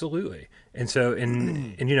 Absolutely. And so,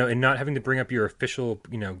 and not having to bring up your official,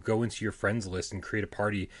 go into your friends list and create a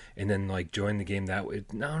party and then like join the game that way.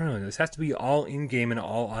 No. This has to be all in game and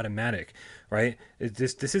all automatic, right?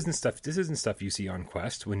 This isn't stuff you see on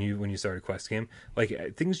Quest when you start a Quest game.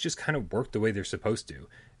 Like, things just kind of work the way they're supposed to.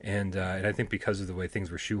 And I think because of the way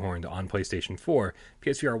things were shoehorned on PlayStation 4,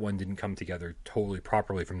 PSVR 1 didn't come together totally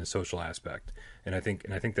properly from the social aspect. And I think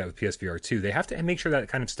that with PSVR 2, they have to make sure that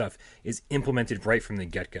kind of stuff is implemented right from the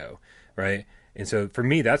get-go, right? And so for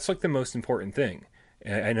me, that's like the most important thing.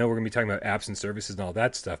 And I know we're going to be talking about apps and services and all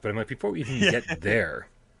that stuff, but I'm like, before we even get there,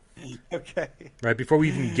 okay, right? Before we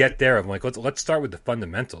even get there, I'm like, let's start with the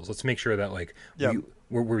fundamentals. Let's make sure that like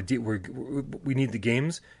we need the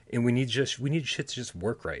games, and we need shit to just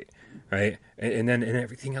work right? And then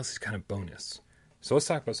everything else is kind of bonus. So let's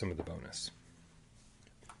talk about some of the bonus.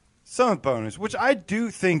 Some bonus, which I do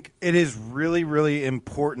think it is really, really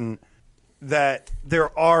important that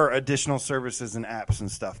there are additional services and apps and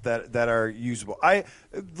stuff that are usable.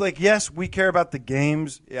 Yes, we care about the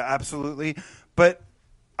games, yeah, absolutely, but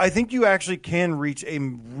I think you actually can reach a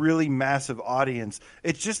really massive audience.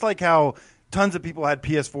 It's just like how tons of people had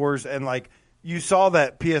PS4s, and like you saw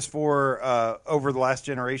that PS4 over the last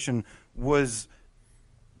generation was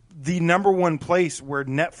the number one place where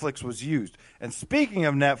Netflix was used. And speaking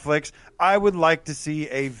of Netflix, I would like to see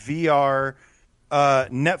a VR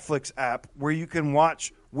Netflix app where you can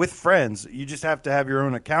watch with friends. You just have to have your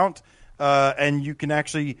own account, and you can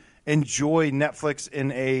actually enjoy Netflix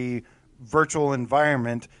in a virtual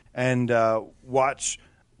environment and watch,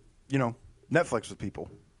 Netflix with people.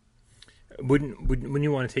 Wouldn't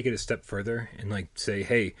you want to take it a step further and like say,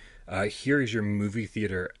 hey, here is your movie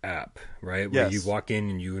theater app, right? Where you walk in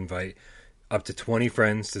and you invite up to 20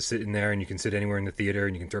 friends to sit in there, and you can sit anywhere in the theater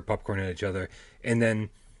and you can throw popcorn at each other, and then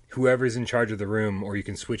whoever's in charge of the room, or you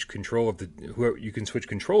can switch control of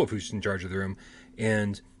who's in charge of the room,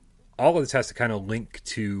 and all of this has to kind of link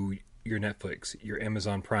to your Netflix, your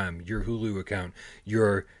Amazon Prime, your Hulu account,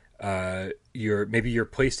 your maybe your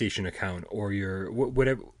PlayStation account, or your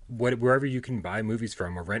wherever you can buy movies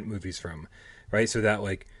from or rent movies from, right? So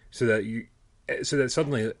that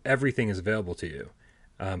suddenly everything is available to you,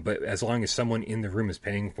 but as long as someone in the room is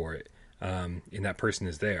paying for it, and that person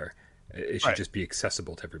is there, it should just be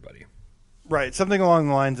accessible to everybody. Right, something along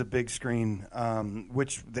the lines of big screen,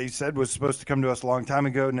 which they said was supposed to come to us a long time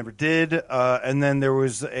ago, never did. And then there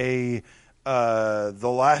was the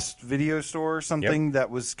last video store or something that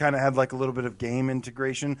was kind of had like a little bit of game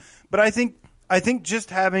integration. But I think just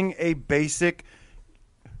having a basic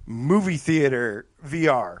movie theater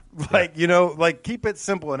VR, like keep it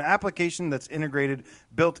simple, an application that's integrated,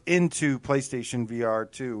 built into PlayStation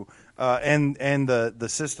VR 2 and the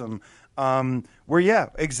system. Where, yeah,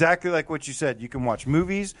 exactly like what you said. You can watch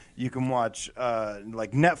movies. You can watch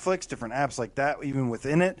like Netflix, different apps like that, even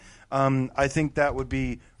within it. I think that would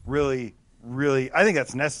be really, really, I think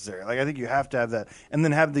that's necessary. Like, I think you have to have that. And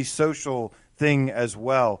then have the social thing as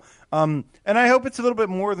well. And I hope it's a little bit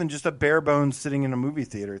more than just a bare bones sitting in a movie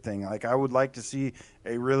theater thing. Like, I would like to see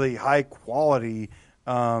a really high quality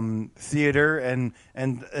theater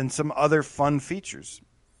and some other fun features.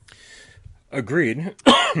 Agreed.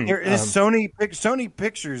 There is Sony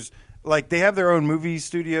Pictures, like they have their own movie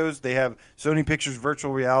studios. They have Sony Pictures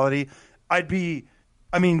Virtual Reality.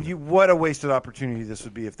 What a wasted opportunity this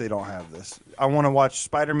would be if they don't have this. I want to watch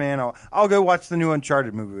Spider-Man. I'll go watch the new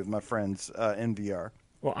Uncharted movie with my friends in VR.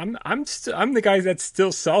 Well, I'm the guy that's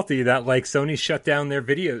still salty that like Sony shut down their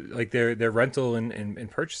video, like their rental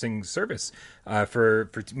and purchasing service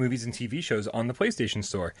for movies and TV shows on the PlayStation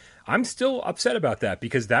Store. I'm still upset about that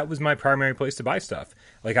because that was my primary place to buy stuff.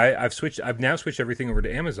 Like I've now switched everything over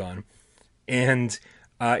to Amazon, and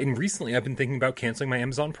recently I've been thinking about canceling my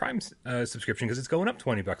Amazon Prime subscription because it's going up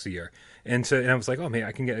 $20 a year. And I was like, oh man,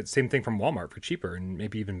 I can get the same thing from Walmart for cheaper and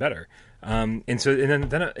maybe even better. Then I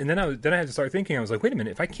had to start thinking. I was like, wait a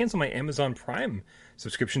minute, if I cancel my Amazon Prime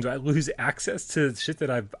subscription, do I lose access to shit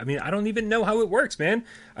that I don't even know how it works, man.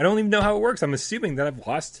 I don't even know how it works. I'm assuming that I've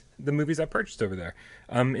lost the movies I purchased over there.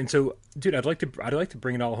 Dude, I'd like to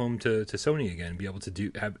bring it all home to Sony again, be able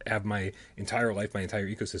to have my entire life, my entire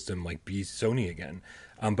ecosystem like be Sony again.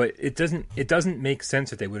 But it doesn't make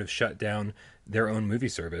sense that they would have shut down their own movie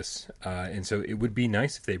service. And so it would be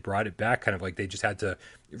nice if they brought it back, kind of like they just had to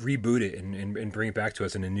reboot it and bring it back to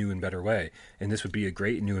us in a new and better way. And this would be a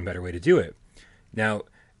great new and better way to do it. Now,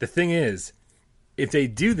 the thing is, if they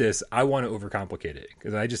do this, I want to overcomplicate it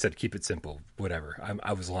because I just said keep it simple, whatever.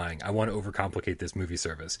 I was lying. I want to overcomplicate this movie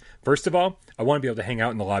service. First of all, I want to be able to hang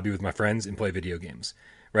out in the lobby with my friends and play video games,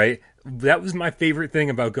 right? That was my favorite thing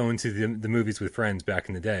about going to the movies with friends back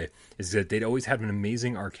in the day is that they'd always have an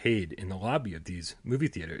amazing arcade in the lobby of these movie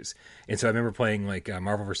theaters. And so I remember playing like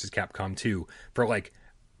Marvel vs. Capcom 2 for like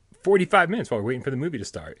 45 minutes while we're waiting for the movie to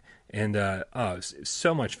start. And it was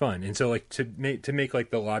so much fun. And so like to make like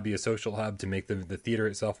the lobby a social hub, to make the theater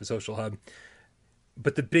itself a social hub.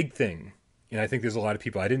 But the big thing, and I think there's a lot of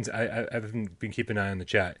people, I haven't been keeping an eye on the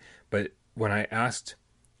chat, but when I asked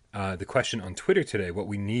the question on Twitter today, what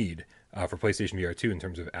we need for PlayStation VR2 in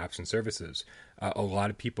terms of apps and services, a lot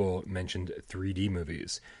of people mentioned 3D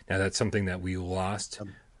movies. Now that's something that we lost.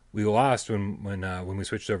 We lost when we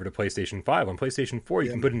switched over to PlayStation 5. On PlayStation 4,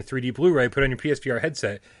 you can put in a 3D Blu-ray, put on your PSVR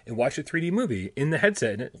headset, and watch a 3D movie in the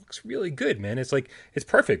headset, and it looks really good, man. It's like it's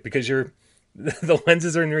perfect because the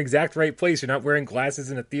lenses are in their exact right place. You're not wearing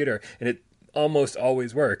glasses in a theater, and it almost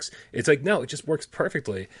always works. It's like no, it just works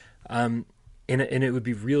perfectly. And it would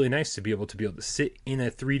be really nice to be able to sit in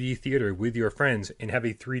a 3D theater with your friends and have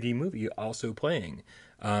a 3D movie also playing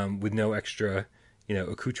with no extra,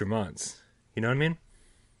 accoutrements. You know what I mean?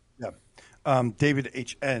 Yeah. David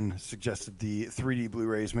H.N. suggested the 3D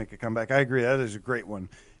Blu-rays make a comeback. I agree. That is a great one.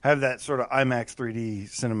 Have that sort of IMAX 3D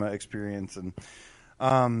cinema experience. And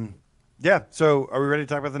yeah. So are we ready to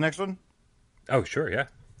talk about the next one? Oh, sure. Yeah.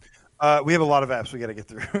 We have a lot of apps we got to get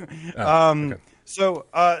through. Okay. So,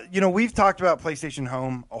 we've talked about PlayStation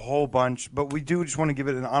Home a whole bunch, but we do just want to give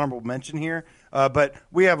it an honorable mention here. But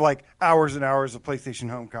we have like hours and hours of PlayStation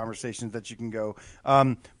Home conversations that you can go.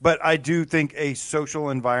 But I do think a social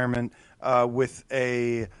environment with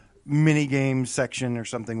a mini game section or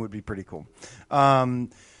something would be pretty cool.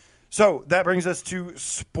 So that brings us to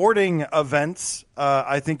sporting events.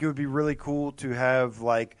 I think it would be really cool to have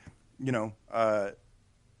like,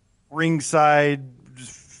 ringside,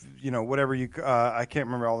 whatever I can't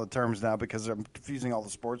remember all the terms now because I'm confusing all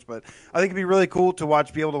the sports, but I think it'd be really cool to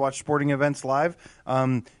be able to watch sporting events live.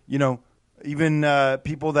 Even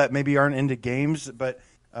people that maybe aren't into games, but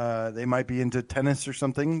they might be into tennis or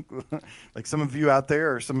something, like some of you out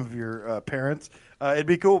there or some of your parents. It'd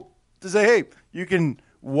be cool to say, hey, you can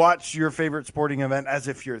watch your favorite sporting event as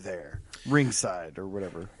if you're there, ringside or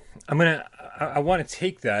whatever. I want to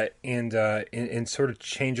take that and sort of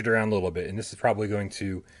change it around a little bit, and this is probably going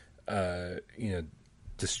to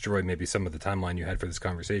destroy maybe some of the timeline you had for this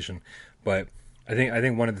conversation. But I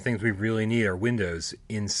think one of the things we really need are windows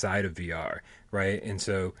inside of VR, right? And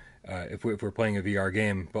so if we're playing a VR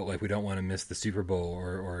game, but like we don't want to miss the Super Bowl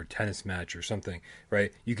or tennis match or something,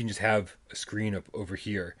 right? You can just have a screen up over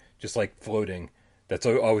here, just like floating that's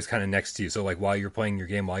always kind of next to you. So like while you're playing your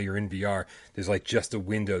game, while you're in VR, there's like just a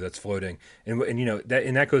window that's floating, and you know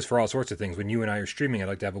that goes for all sorts of things. When you and I are streaming, I'd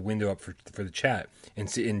like to have a window up for the chat and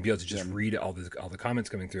see and be able to just read all the comments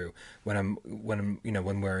coming through. When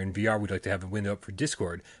we're in VR, we'd like to have a window up for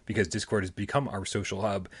Discord, because Discord has become our social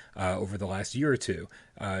hub over the last year or two,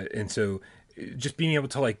 and so just being able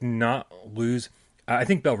to like not lose. I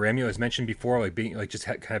think Belramio has mentioned before, like being like just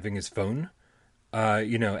having his phone.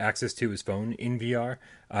 Access to his phone in VR,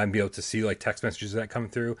 and be able to see like text messages that come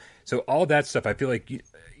through. So all that stuff, I feel like,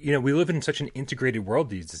 we live in such an integrated world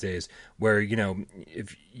these days where,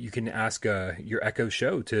 if you can ask your Echo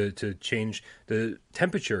Show to change the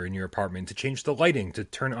temperature in your apartment, to change the lighting, to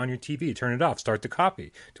turn on your TV, turn it off, start the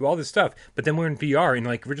copy, do all this stuff. But then we're in VR and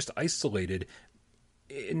like, we're just isolated,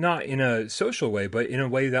 not in a social way, but in a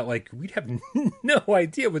way that like we'd have no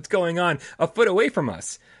idea what's going on a foot away from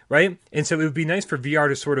us, right? And so it would be nice for VR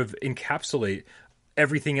to sort of encapsulate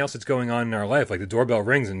everything else that's going on in our life. Like the doorbell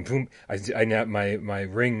rings and boom, I now my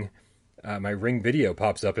ring video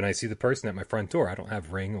pops up and I see the person at my front door. I don't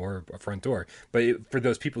have Ring or a front door, but for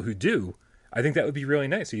those people who do, I think that would be really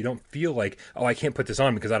nice. So you don't feel like, oh, I can't put this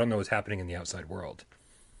on because I don't know what's happening in the outside world.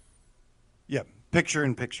 Yeah, picture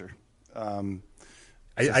in picture.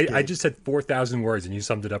 I just said 4,000 words and you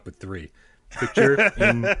summed it up with 3. Picture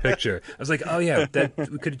in picture. I was like, oh yeah, that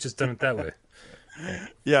we could have just done it that way.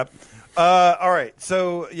 Yeah. All right.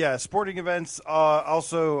 So yeah, sporting events,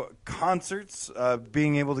 also concerts,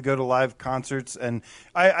 being able to go to live concerts. And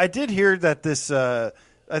I did hear that this, I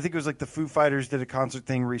think it was like the Foo Fighters did a concert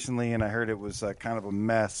thing recently, and I heard it was kind of a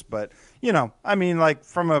mess. But I mean, like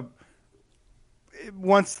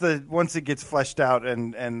once it gets fleshed out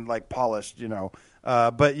and like polished,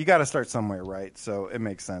 but you got to start somewhere, right? So it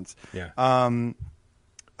makes sense. Yeah.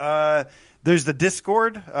 There's the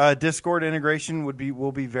Discord. Discord integration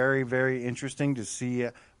will be very, very interesting to see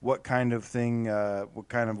what kind of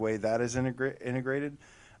way that is integrated.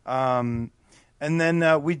 And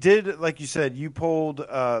then we did, like you said, you pulled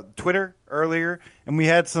Twitter earlier, and we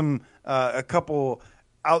had a couple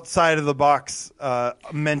outside of the box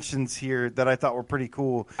mentions here that I thought were pretty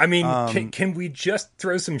cool. I mean, can we just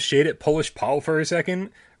throw some shade at Polish Paul for a second?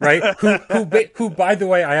 Right? who, by the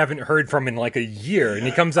way, I haven't heard from in like a year, and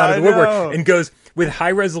he comes out of the woodwork and goes, with high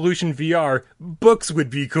resolution VR, books would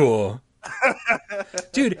be cool.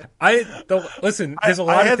 Dude, listen. There's a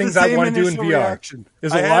lot of things I want to do in VR.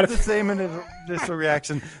 There's a lot of the same initial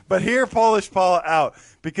reaction, but hear Polish Paul out,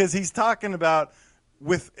 because he's talking about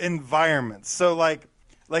with environments. So like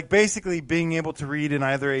basically being able to read in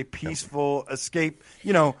either a peaceful escape,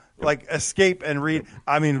 like escape and read.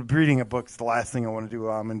 I mean, reading a book's the last thing I want to do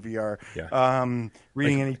while I'm in VR. Yeah.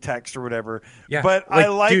 Reading any text or whatever. Yeah. But I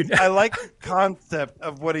like the concept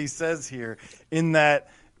of what he says here, in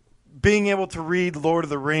that being able to read Lord of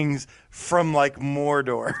the Rings from like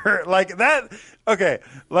Mordor. Like that. Okay.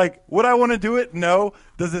 Like, would I want to do it? No.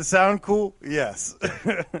 Does it sound cool? Yes.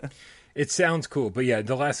 It sounds cool, but yeah,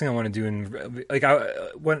 the last thing I want to do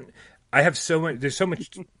there's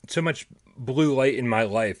so much blue light in my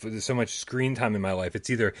life. There's so much screen time in my life. It's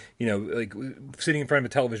either, like sitting in front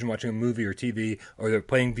of a television watching a movie or TV, or they're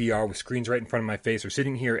playing VR with screens right in front of my face, or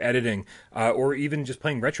sitting here editing, or even just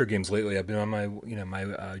playing retro games lately. I've been on my, my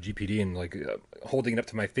GPD and like holding it up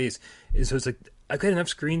to my face. And so it's like, I've got enough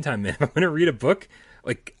screen time, man. If I'm going to read a book,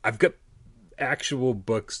 like I've got actual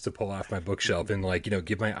books to pull off my bookshelf and like,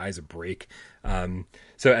 give my eyes a break.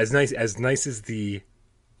 So as nice as the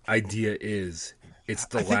idea is, it's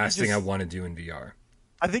the last thing I want to do in VR.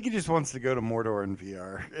 I think he just wants to go to Mordor in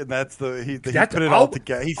VR, and that's he put it all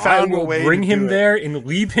together. He found a way to bring him there and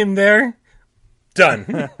leave him there.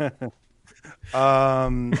 Done.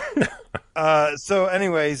 So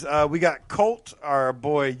anyways, we got Colt, our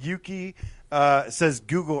boy Yuki, says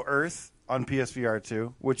Google Earth on PSVR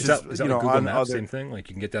 2, which is that like Google Maps, same thing. Like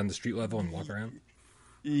you can get down the street level and walk around.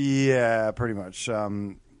 Yeah, pretty much.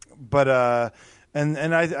 But I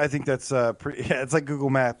think that's pretty. Yeah, it's like Google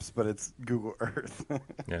Maps, but it's Google Earth.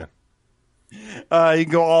 Yeah. You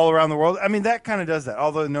can go all around the world. I mean, that kind of does that.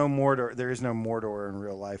 Although there is no Mordor in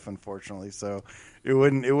real life, unfortunately. So it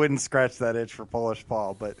wouldn't scratch that itch for Polish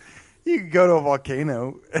Paul. But you could go to a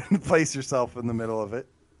volcano and place yourself in the middle of it.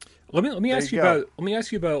 Let me ask you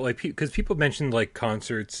about like, because people mentioned like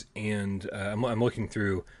concerts, and I'm looking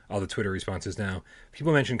through all the Twitter responses now.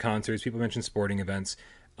 People mention concerts, people mention sporting events.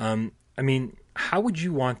 I mean, how would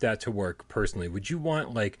you want that to work personally? Would you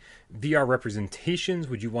want like VR representations?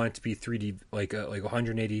 Would you want it to be 3D, like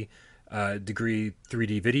 180 degree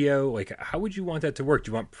 3D video? Like, how would you want that to work?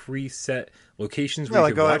 Do you want preset locations where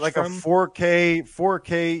you can watch from? A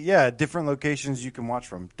 4K, yeah, different locations you can watch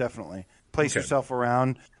from, definitely. place yourself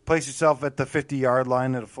around, place yourself at the 50-yard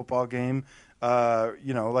line at a football game.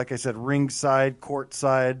 Like I said, ringside,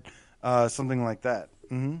 courtside, something like that.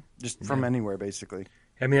 Just from anywhere, basically.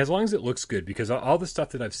 I mean, as long as it looks good, because all the stuff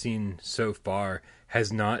that I've seen so far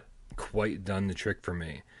has not quite done the trick for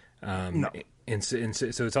me. No. And so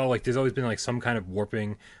it's all like there's always been like some kind of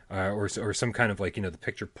warping or some kind of like the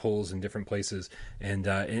picture pulls in different places and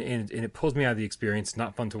it pulls me out of the experience. It's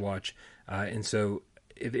not fun to watch, and so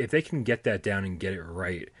if they can get that down and get it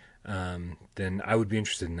right, then I would be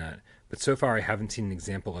interested in that. But so far, I haven't seen an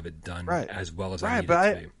example of it done as well as I need it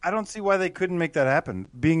to be. I don't see why they couldn't make that happen.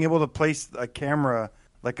 Being able to place a camera,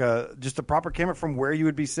 like just a proper camera from where you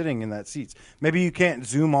would be sitting in that seats. Maybe you can't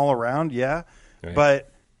zoom all around, right.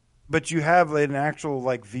 But you have an actual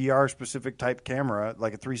like VR specific type camera,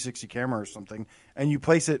 like a 360 camera or something, and you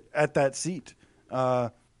place it at that seat.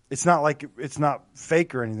 It's not like it's not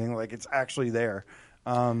fake or anything. Like it's actually there.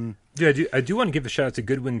 I do want to give a shout out to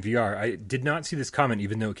Goodwin VR. I did not see this comment,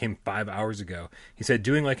 even though it came 5 hours ago. He said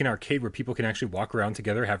doing like an arcade where people can actually walk around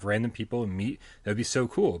together, have random people and meet. That would be so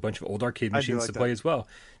cool. A bunch of old arcade machines to play as well.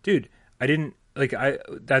 Dude,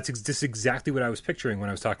 this is exactly what I was picturing when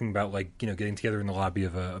I was talking about getting together in the lobby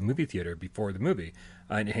of a movie theater before the movie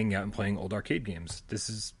and hanging out and playing old arcade games. This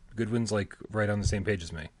is Goodwin's like right on the same page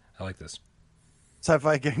as me. I like this.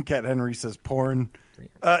 Sci-Fi Game Cat Henry says porn.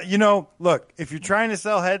 Look, if you're trying to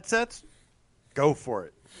sell headsets, go for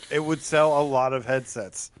it. It would sell a lot of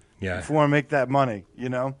headsets. Yeah. If you want to make that money,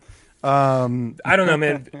 I don't know,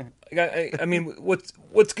 man. I mean,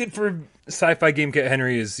 what's good for Sci-Fi Game Cat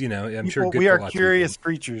Henry is, I'm sure good we for are lots of curious people.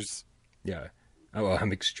 creatures. Yeah. Oh, well,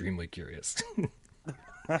 I'm extremely curious.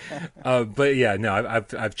 But yeah, no,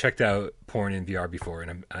 I've checked out porn in VR before,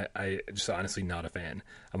 and I just honestly not a fan.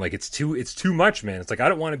 I'm like, it's too much, man. It's like I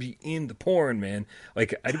don't want to be in the porn, man.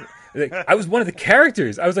 Like I was one of the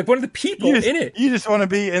characters. I was like one of the people in it. You just want to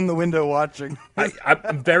be in the window watching.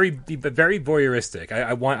 I'm very voyeuristic.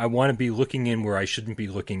 I want to be looking in where I shouldn't be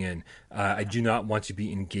looking in. I do not want to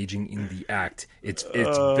be engaging in the act. It's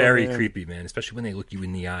very creepy, man. Especially when they look you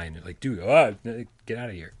in the eye and they're like, dude, get out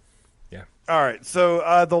of here. Yeah. All right.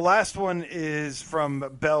 So the last one is from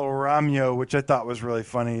Belramio, which I thought was really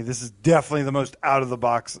funny. This is definitely the most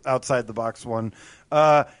outside the box one.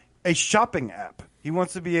 A shopping app. He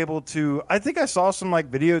wants to be able to. I think I saw some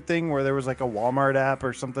video thing where there was like a Walmart app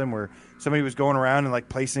or something where somebody was going around and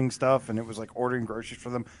placing stuff, and it was ordering groceries for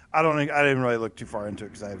them. I didn't really look too far into it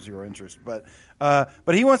because I have zero interest. But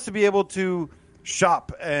he wants to be able to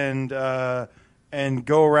shop and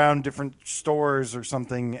go around different stores or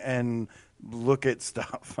something and look at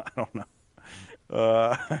stuff. I don't know.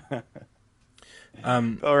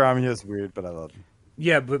 Ramio is weird, but I love him.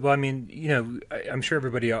 Yeah, but I mean, I'm sure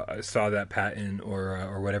everybody saw that patent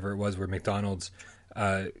or whatever it was where McDonald's,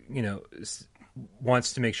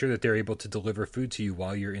 wants to make sure that they're able to deliver food to you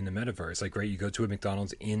while you're in the metaverse. Like, right, you go to a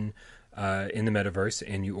McDonald's in the metaverse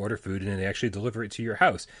and you order food and then they actually deliver it to your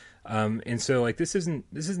house. And so this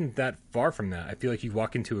isn't that far from that. I feel like you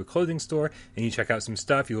walk into a clothing store and you check out some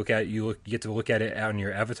stuff. You get to look at it on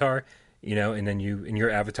your avatar, and then your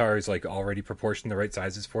avatar is already proportioned the right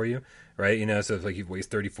sizes for you, right? So if you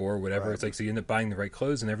waist 34 or whatever, right. It's so you end up buying the right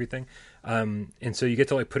clothes and everything. And so you get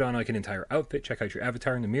to put on an entire outfit, check out your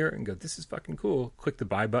avatar in the mirror and go, this is fucking cool. Click the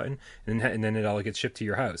buy button and then it all gets shipped to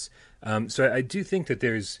your house. So I do think that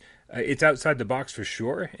there's, it's outside the box for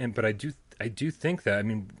sure. But I do think that,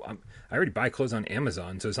 I already buy clothes on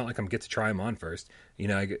Amazon, so it's not like I'm get to try them on first.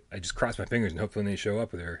 I just cross my fingers and hope when they show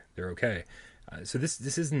up, they're okay. So this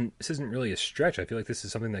isn't really a stretch. I feel like this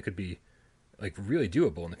is something that could be really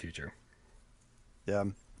doable in the future. Yeah.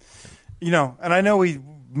 And I know we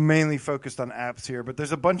mainly focused on apps here, but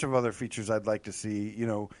there's a bunch of other features I'd like to see,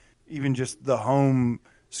 even just the home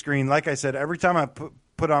screen. Like I said, every time I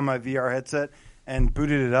put on my VR headset and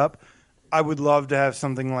booted it up, I would love to have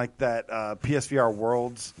something like that PSVR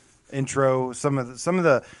Worlds intro. Some of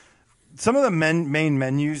the main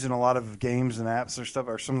menus in a lot of games and apps or stuff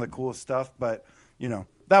are some of the coolest stuff, but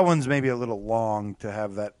that one's maybe a little long to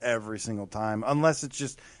have that every single time, unless it's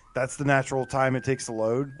just that's the natural time it takes to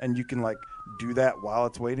load and you can do that while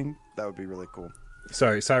it's waiting. That would be really cool.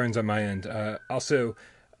 Sorry, sirens on my end. Also,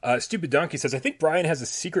 Stupid Donkey says, I think Brian has a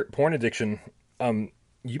secret porn addiction.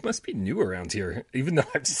 You must be new around here, even though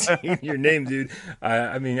I've seen your name, dude.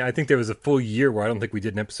 I think there was a full year where I don't think we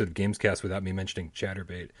did an episode of GAMESCAST without me mentioning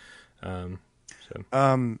Chatterbait.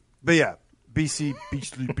 But yeah, BC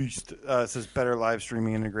Beastly Beast says better live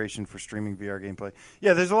streaming integration for streaming VR gameplay.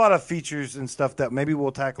 Yeah, there's a lot of features and stuff that maybe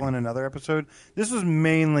we'll tackle in another episode. This was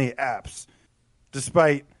mainly apps,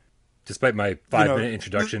 despite Despite my 5-minute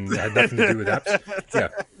introduction that had nothing to do with apps. Yeah.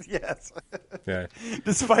 Yes. Yeah.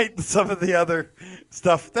 Despite some of the other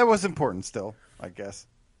stuff that was important still, I guess.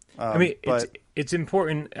 I mean, it's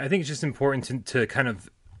important. I think it's just important to kind of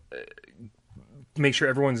make sure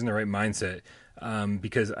everyone's in the right mindset,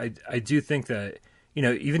 because I do think that,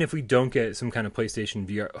 even if we don't get some kind of PlayStation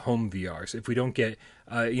VR home VRs, if we don't get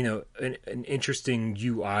an interesting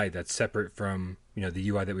UI that's separate from the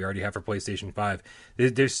UI that we already have for PlayStation 5,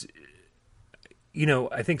 there's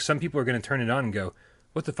I think some people are going to turn it on and go,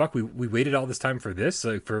 what the fuck? We waited all this time for this,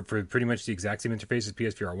 like for pretty much the exact same interface as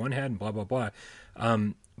PSVR 1 had, and blah blah blah.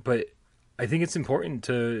 But I think it's important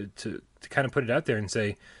to kind of put it out there and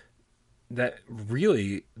say that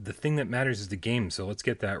really the thing that matters is the game. So let's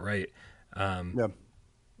get that right.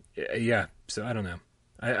 Yeah. So I don't know.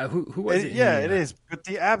 Who was it? Yeah, it is. But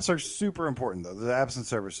the apps are super important, though. The apps and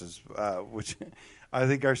services, which I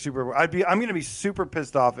think are super. I'm going to be super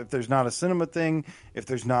pissed off if there's not a cinema thing, if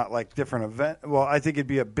there's not like different event. Well, I think it'd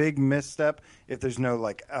be a big misstep if there's no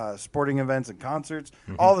like sporting events and concerts.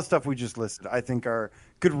 Mm-hmm. All the stuff we just listed, I think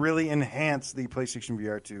could really enhance the PlayStation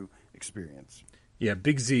VR2 experience. Yeah,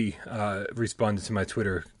 Big Z responded to my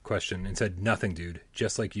Twitter question and said, "Nothing, dude.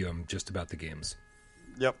 Just like you, I'm just about the games."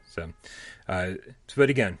 Yep. So,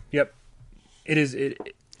 but again, yep, it is.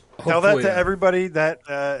 Tell that to everybody that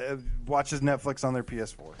watches Netflix on their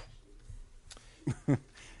PS4.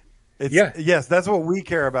 Yes, that's what we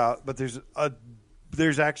care about. But there's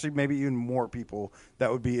actually maybe even more people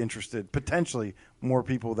that would be interested. Potentially more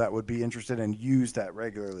people that would be interested and use that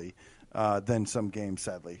regularly than some games,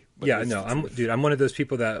 sadly. But yeah, no, I'm one of those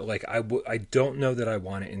people that like I don't know that I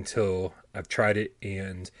want it until I've tried it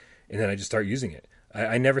and then I just start using it.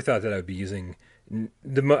 I never thought that I would be using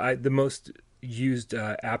the most used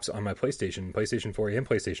apps on my PlayStation 4 and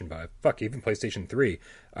PlayStation 5. Fuck, even PlayStation 3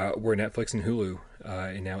 were Netflix and Hulu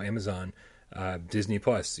and now Amazon, Disney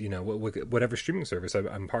Plus. Whatever streaming service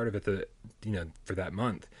I'm part of it. For that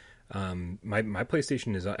month, my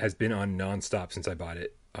PlayStation has been on nonstop since I bought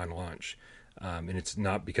it on launch. And it's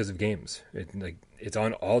not because of games. It's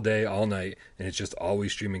on all day, all night, and it's just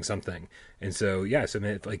always streaming something. And so, yeah. So,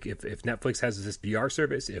 man, if Netflix has this VR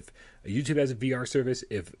service, if YouTube has a VR service,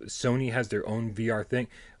 if Sony has their own VR thing,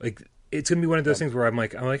 it's gonna be one of those things where I'm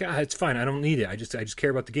like, it's fine. I don't need it. I just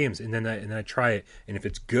care about the games. And then I try it, and if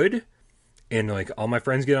it's good, and like all my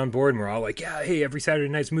friends get on board, and we're all like, yeah, hey, every Saturday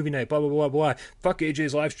night's movie night, blah blah blah blah. Fuck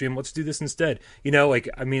AJ's live stream. Let's do this instead.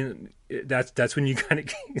 I mean, that's when you kind of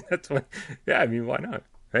that's when, yeah. I mean, why not?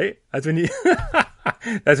 Right? That's when you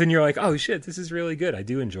that's when you're like, oh shit, this is really good. I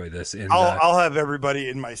do enjoy this. And I'll have everybody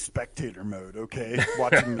in my spectator mode, okay,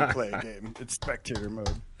 watching me play a game. It's spectator mode.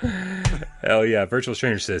 Hell yeah! Virtual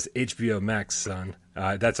Stranger says HBO Max, son.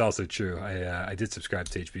 That's also true. I did subscribe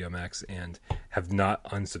to HBO Max and have not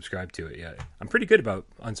unsubscribed to it yet. I'm pretty good about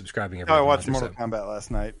unsubscribing. I watched Mortal Kombat last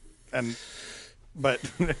night, but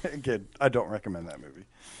again, I don't recommend that movie.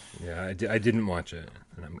 Yeah, I didn't watch it,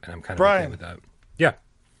 and I'm kind of Brian, okay with that. Yeah.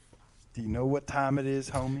 Do you know what time it is,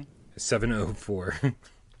 homie? 7:04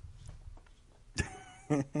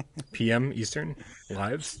 p.m. Eastern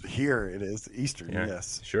lives. Here it is Eastern. Yeah,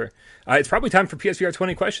 yes, sure. It's probably time for PSVR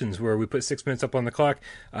 20 questions, where we put 6 minutes up on the clock.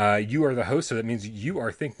 You are the host, so that means you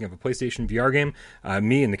are thinking of a PlayStation VR game.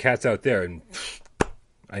 Me and the cat's out there, and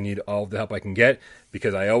I need all the help I can get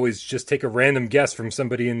because I always just take a random guess from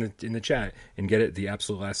somebody in the chat and get it at the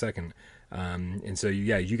absolute last second. And so,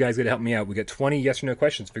 yeah, you guys got to help me out. We got 20 yes or no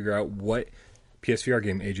questions to figure out what PSVR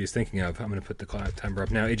game AJ is thinking of. I'm going to put the clock timer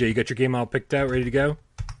up now. AJ, you got your game all picked out, ready to go?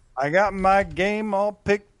 I got my game all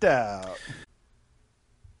picked out.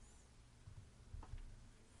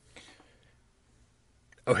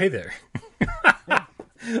 Oh, hey there.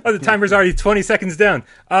 Oh, the timer's already 20 seconds down.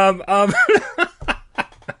 Does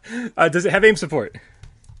it have aim support?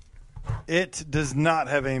 It does not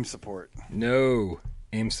have aim support. No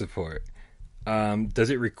aim support. Does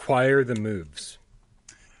it require the moves?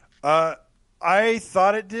 I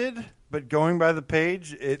thought it did, but going by the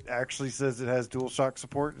page, it actually says it has DualShock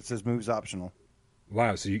support. It says moves optional.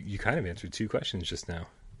 Wow, so you kind of answered two questions just now.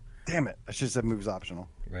 Damn it. I should have said moves optional.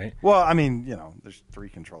 Right. Well, I mean, there's 3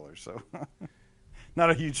 controllers, so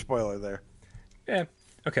not a huge spoiler there. Yeah.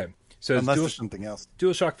 Okay. So unless there's something else.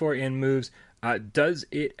 DualShock 4 and moves. Does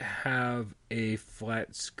it have a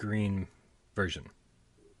flat screen version?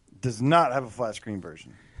 Does not have a flat screen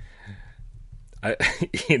version.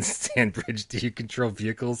 In Stanbridge, do you control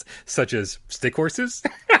vehicles such as stick horses?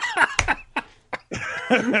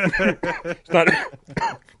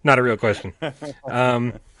 Not a real question.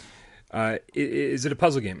 Is it a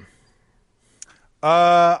puzzle game?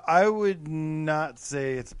 I would not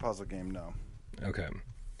say it's a puzzle game, no. Okay.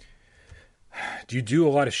 Do you do a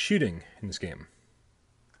lot of shooting in this game?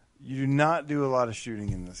 You do not do a lot of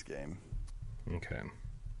shooting in this game. Okay.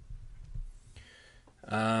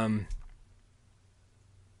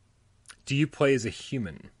 Do you play as a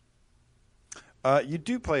human? You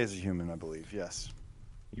do play as a human, I believe. Yes.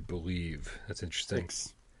 You believe. That's interesting.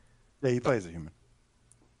 Yeah, you play as a human.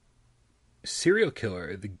 Serial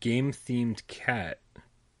Killer, the game-themed cat,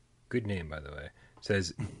 good name, by the way,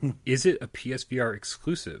 says, is it a PSVR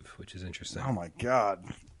exclusive? Which is interesting. Oh, my God.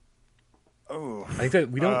 Oh. I think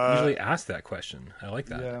that we don't usually ask that question. I like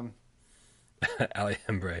that. Yeah. Ali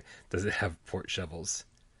Hembre, does it have port shovels?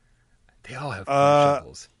 They all have port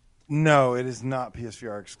shovels. No, it is not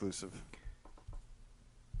PSVR exclusive.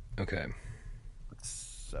 Okay.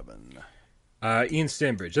 7. Ian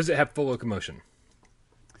Stanbridge, does it have full locomotion?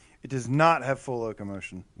 It does not have full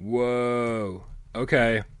locomotion. Whoa.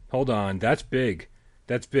 Okay. Hold on. That's big.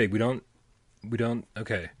 That's big. We don't,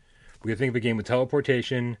 okay. We gotta think of a game with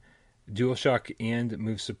teleportation, DualShock, and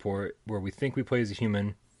move support, where we think we play as a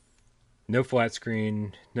human. No flat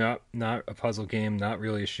screen, not a puzzle game, not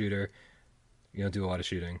really a shooter. You don't do a lot of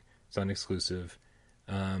shooting. It's not an exclusive.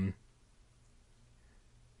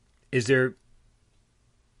 Is it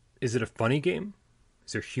a funny game?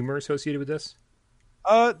 Is there humor associated with this?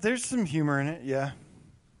 There's some humor in it, yeah.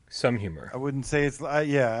 Some humor. I wouldn't say it's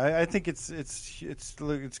I think it's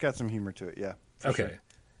got some humor to it, yeah. Okay.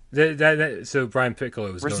 Sure. So Brian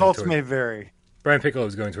Piccolo was results may vary. Brian Piccolo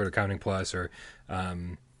was going toward Accounting Plus or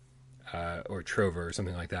Trover or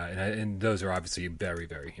something like that, and those are obviously very,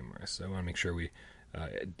 very humorous. So I want to make sure we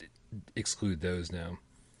exclude those now.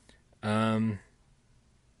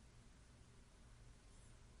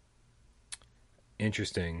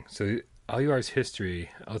 Interesting. So LUR's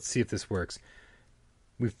history. Let's see if this works.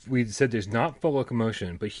 We said there's not full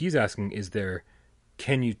locomotion, but he's asking,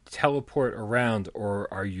 can you teleport around or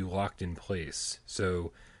are you locked in place?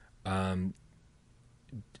 So,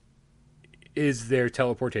 is there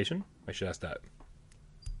teleportation? I should ask that.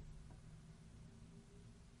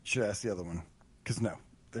 You should ask the other one, because no,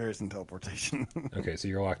 there isn't teleportation. Okay, so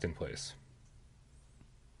you're locked in place,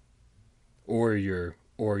 or you're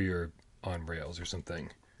on rails or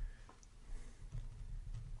something.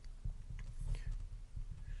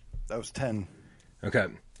 That was 10. Okay.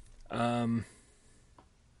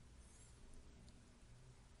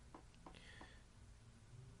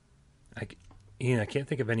 Ian, I can't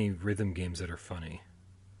think of any rhythm games that are funny,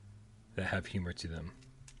 that have humor to them,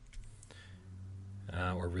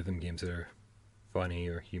 or rhythm games that are funny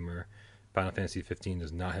or humor. Final Fantasy 15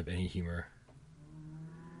 does not have any humor.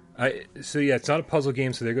 So yeah, it's not a puzzle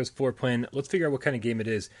game. So there goes floor plan. Let's figure out what kind of game it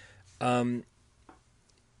is.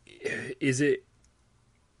 Is it?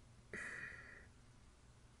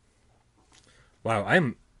 Wow,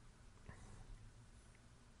 I'm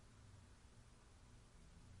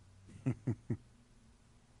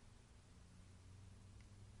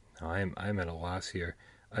at a loss here.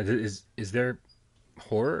 Is there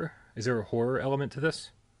horror? Is there a horror element to this?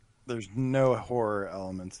 There's no horror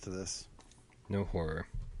elements to this. No horror.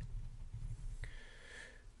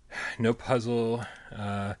 No puzzle.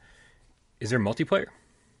 Is there multiplayer?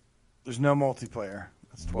 There's no multiplayer.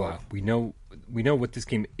 That's 12. Wow. We know what this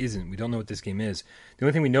game isn't. We don't know what this game is. The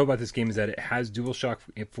only thing we know about this game is that it has DualShock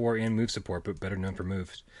 4 and move support, but better known for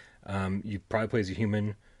moves. You probably play as a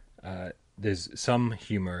human. There's some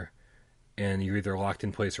humor, and you're either locked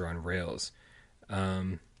in place or on rails.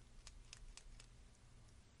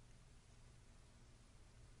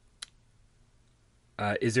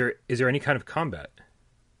 Is there any kind of combat?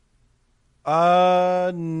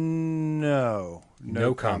 No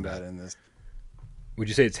combat in this. Would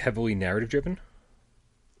you say it's heavily narrative driven?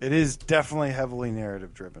 It is definitely heavily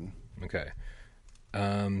narrative driven. Okay.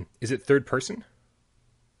 Is it third person?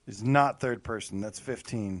 It's not third person. That's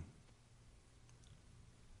 15.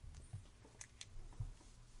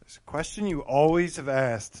 It's a question you always have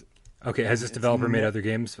asked. Okay. Has this developer made other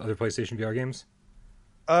games, other PlayStation VR games?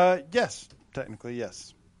 Yes. Technically,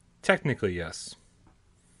 yes. Technically, yes.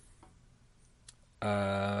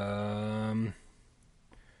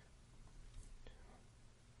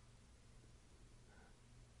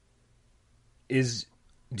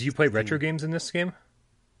 Do you play retro games in this game?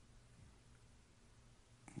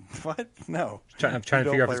 What? No. I'm trying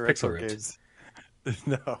to figure out if it's pixel ripped.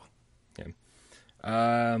 No. Yeah.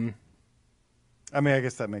 I mean, I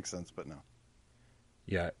guess that makes sense, but no.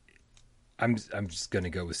 Yeah. I'm just gonna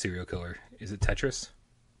go with Serial Killer. Is it Tetris?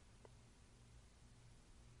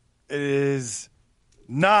 It is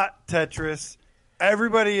not Tetris.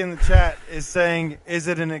 Everybody in the chat is saying, "Is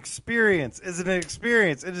it an experience? Is it an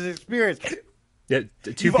experience? It is an experience." Yeah,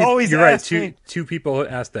 You've always you're right. asked me- Two people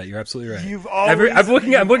asked that. You're absolutely right. You've always- I'm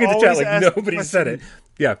looking at the chat always like asked nobody the said it. question.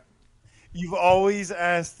 Yeah. You've always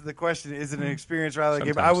asked the question, is it an experience rather than a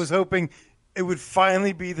game? I Sometimes. was hoping it would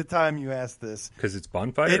finally be the time you asked this. Because it's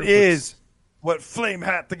Bonfire? It is what Flame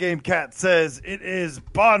Hat the Game Cat says. It is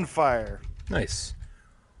Bonfire. Nice.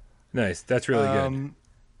 That's really good.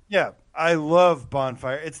 Yeah, I love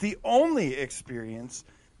Bonfire. It's the only experience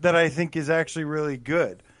that I think is actually really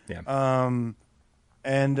good. Yeah.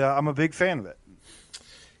 And I'm a big fan of it.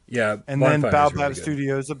 Yeah. And Bonfire then is Baobab really good.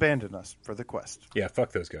 Studios abandoned us for the quest, Yeah,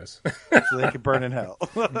 fuck those guys. so they could burn in hell.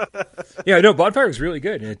 Yeah, no, Bonfire is really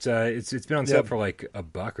good. And it's been on sale Yeah. for like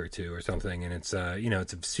 $1 or $2 or something, and it's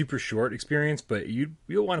it's a super short experience, but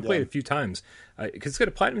you'll want to play it a few times because it's got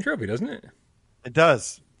a platinum trophy, doesn't it? It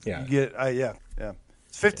does. Yeah. You get. Yeah.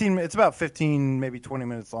 It's 15. It's about 15, maybe 20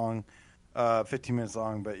 minutes long. 15 minutes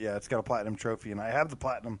long, but yeah, it's got a platinum trophy, and I have the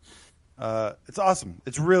platinum. It's awesome.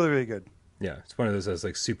 It's really, really good. Yeah, it's one of those that's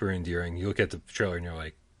like super endearing. You look at the trailer and you're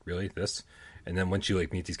like, really, this? And then once you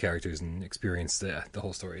like meet these characters and experience the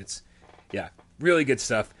whole story, it's really good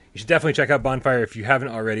stuff. You should definitely check out Bonfire if you haven't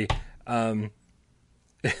already. Yeah.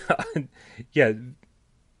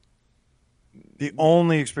 The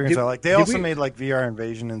only experience I like. They did also we- made like VR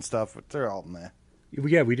Invasion and stuff, but they're all meh.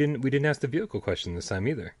 Yeah, we didn't ask the vehicle question this time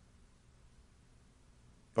either.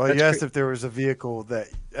 Well, That's you asked if there was a vehicle that,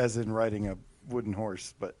 as in riding a wooden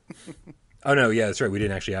horse, but Oh no, yeah, that's right. We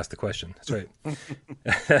didn't actually ask the question. That's right.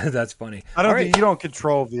 That's funny. I don't All think right. you don't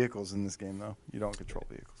control vehicles in this game, though. You don't control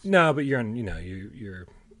vehicles. No, but you're on. You're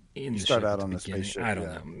in. You the start ship out at the on the beginning. spaceship, I don't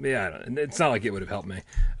yeah. know. Yeah, I don't. It's not like it would have helped me.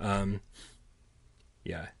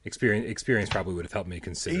 Yeah, experience probably would have helped me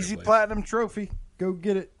considerably. Easy platinum trophy. Go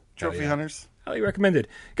get it, trophy yeah. hunters. Highly recommended,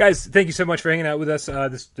 guys. Thank you so much for hanging out with us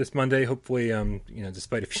this Monday. Hopefully,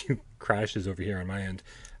 despite a few crashes over here on my end,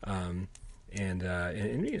 and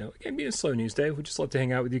again, being a slow news day, we just love to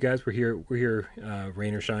hang out with you guys. We're here,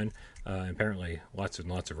 rain or shine. Apparently, lots and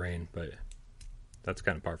lots of rain, but that's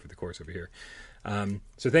kind of par for the course over here.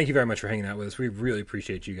 So thank you very much for hanging out with us. We really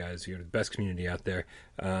appreciate you guys. You're the best community out there.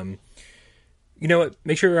 You know what?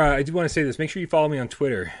 Make sure, I do want to say this, make sure you follow me on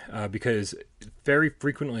Twitter, because very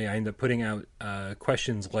frequently I end up putting out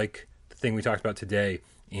questions like the thing we talked about today,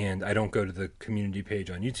 and I don't go to the community page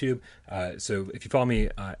on YouTube. So if you follow me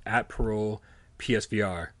at Parole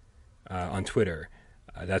PSVR on Twitter,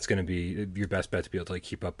 that's going to be your best bet to be able to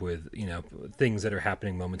keep up with things that are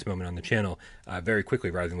happening moment to moment on the channel very quickly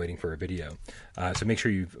rather than waiting for a video. So make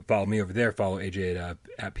sure you follow me over there. Follow AJ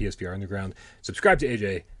at PSVR Underground. Subscribe to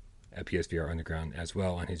AJ at PSVR Underground as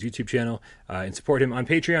well on his YouTube channel, and support him on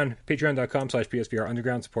Patreon, patreon.com/PSVR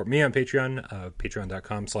Underground. Support me on Patreon,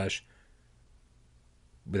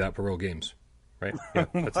 patreon.com/Without Parole Games. Right? Yeah,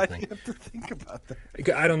 that's Why the do you thing. have to think about that?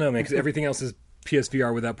 I don't know, man, because everything else is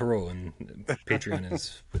PSVR Without Parole, and Patreon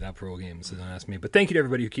is Without Parole Games. So don't ask me. But thank you to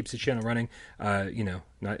everybody who keeps the channel running.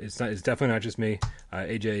 It's definitely not just me.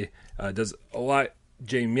 AJ does a lot.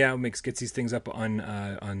 Jay Meow gets these things up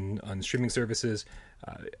on streaming services.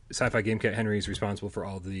 Sci-Fi Game Cat Henry is responsible for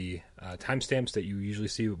all the timestamps that you usually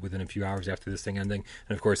see within a few hours after this thing ending.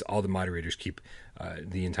 And of course, all the moderators keep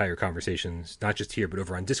the entire conversations, not just here, but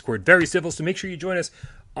over on Discord, very civil. So make sure you join us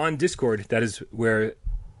on Discord. That is where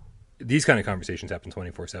these kind of conversations happen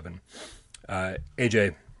 24/7.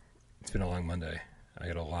 AJ, it's been a long Monday. I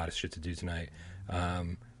got a lot of shit to do tonight.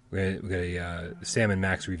 We got a Sam and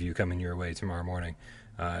Max review coming your way tomorrow morning.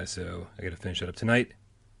 So I got to finish that up tonight.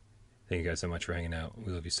 Thank you guys so much for hanging out.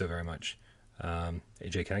 We love you so very much.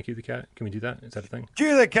 AJ, can I cue the cat? Can we do that? Is that a thing?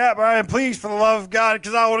 Cue the cat, Brian, please, for the love of God,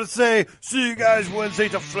 because I want to say, see you guys Wednesday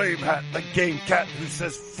to Flame Hat, the game cat who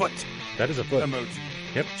says foot That is a foot. emoji.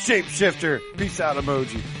 Yep. Shapeshifter, peace out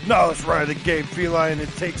emoji. No, let's ride the game feline.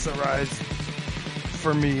 It takes a rise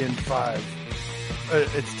for me in 5.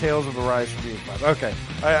 It's Tales of a Rise for me in 5. Okay.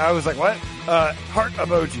 I was like, what? Heart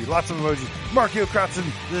emoji. Lots of emojis. Markio Kratzen,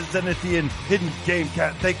 the Zenithian Hidden Game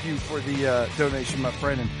Cat. Thank you for the donation, my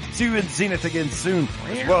friend. And see you in Zenith again soon,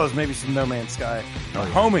 as well as maybe some No Man's Sky.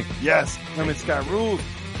 Homie, yes. No Man's Sky rules.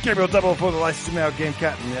 Gabriel Double for the license to meow Game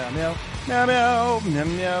Cat. Meow, meow. Meow, meow. Meow,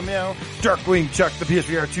 meow, meow. Darkwing Chuck, the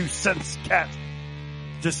PSVR 2 Sense Cat.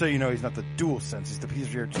 Just so you know, he's not the dual sense. He's the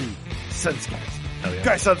PSVR 2 Sense Cat. Hell yeah.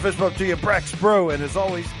 Guys on Facebook to you, Brax Bro. And as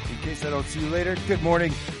always, in case I don't see you later, good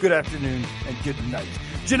morning, good afternoon, and good night.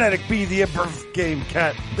 Genetic B, the Improv Game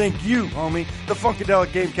Cat. Thank you, homie. The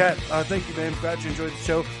Funkadelic Game Cat. Thank you, man. Glad you enjoyed the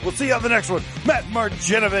show. We'll see you on the next one. Matt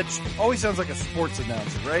Margenovich. Always sounds like a sports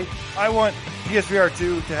announcer, right? I want PSVR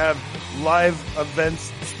 2 to have live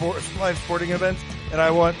events, live sporting events, and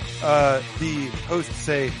I want the host to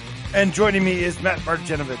say, And joining me is Matt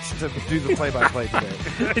Martinovich to do the play-by-play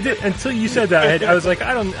today. Until you said that, I was like,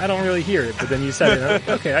 I don't really hear it. But then you said it. And I'm like,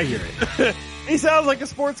 okay, I hear it. He sounds like a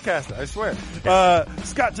sportscaster, I swear.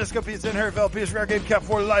 Scott Jesco, PSN, Herfeld, PSVR Game Cap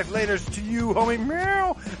for life. Laters to you, homie.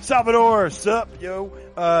 Meow. Salvador, sup, yo.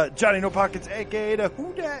 Johnny No Pockets, a.k.a. the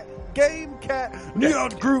Who Dat Game Cat.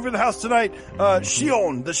 Neon Groove in the house tonight.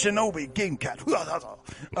 Shion, the Shinobi Game Cat.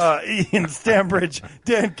 Ian Stambridge,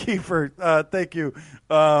 Dan Kiefer, thank you.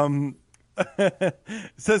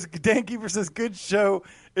 Says Dan Kiefer says good show,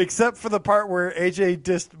 except for the part where AJ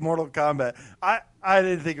dissed Mortal Kombat. I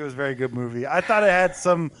didn't think it was a very good movie. I thought it had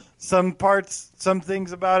some parts, some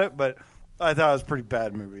things about it, but I thought it was a pretty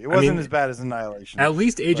bad movie. It wasn't as bad as Annihilation. At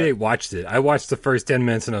least AJ watched it. I watched the first 10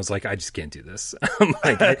 minutes and I was like, I just can't do this.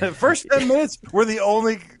 First 10 minutes were the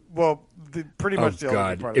only, pretty much the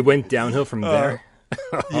only part. It went downhill from there.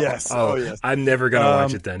 Yes. Yes. I'm never going to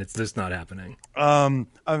watch it then. It's just not happening.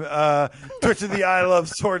 Twitch of the I Love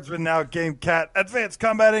Swordsman now Game Cat. Advanced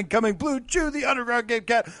Combat Incoming. Blue Chew, the Underground Game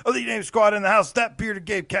Cat. Elite Name Squad in the house. That bearded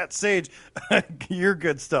Game Cat Sage. You're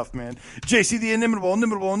good stuff, man. JC the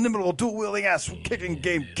inimitable, dual-wielding ass-kicking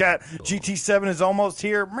Game Cat. GT7 is almost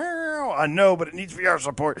here. Meow. I know, but it needs VR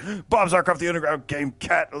support. Bob Zarkov, the Underground Game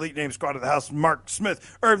Cat. Elite Name Squad in the house. Mark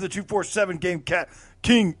Smith. Herb the 247 Game Cat.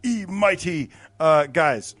 King E Mighty.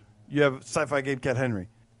 Guys, you have Sci-Fi Game Cat Henry.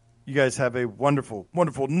 You guys have a wonderful,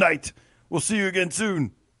 wonderful night. We'll see you again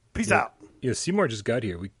soon. Peace out. Yeah, Seymour just got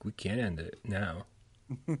here. We can't end it now.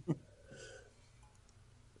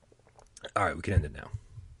 All right, we can end it now.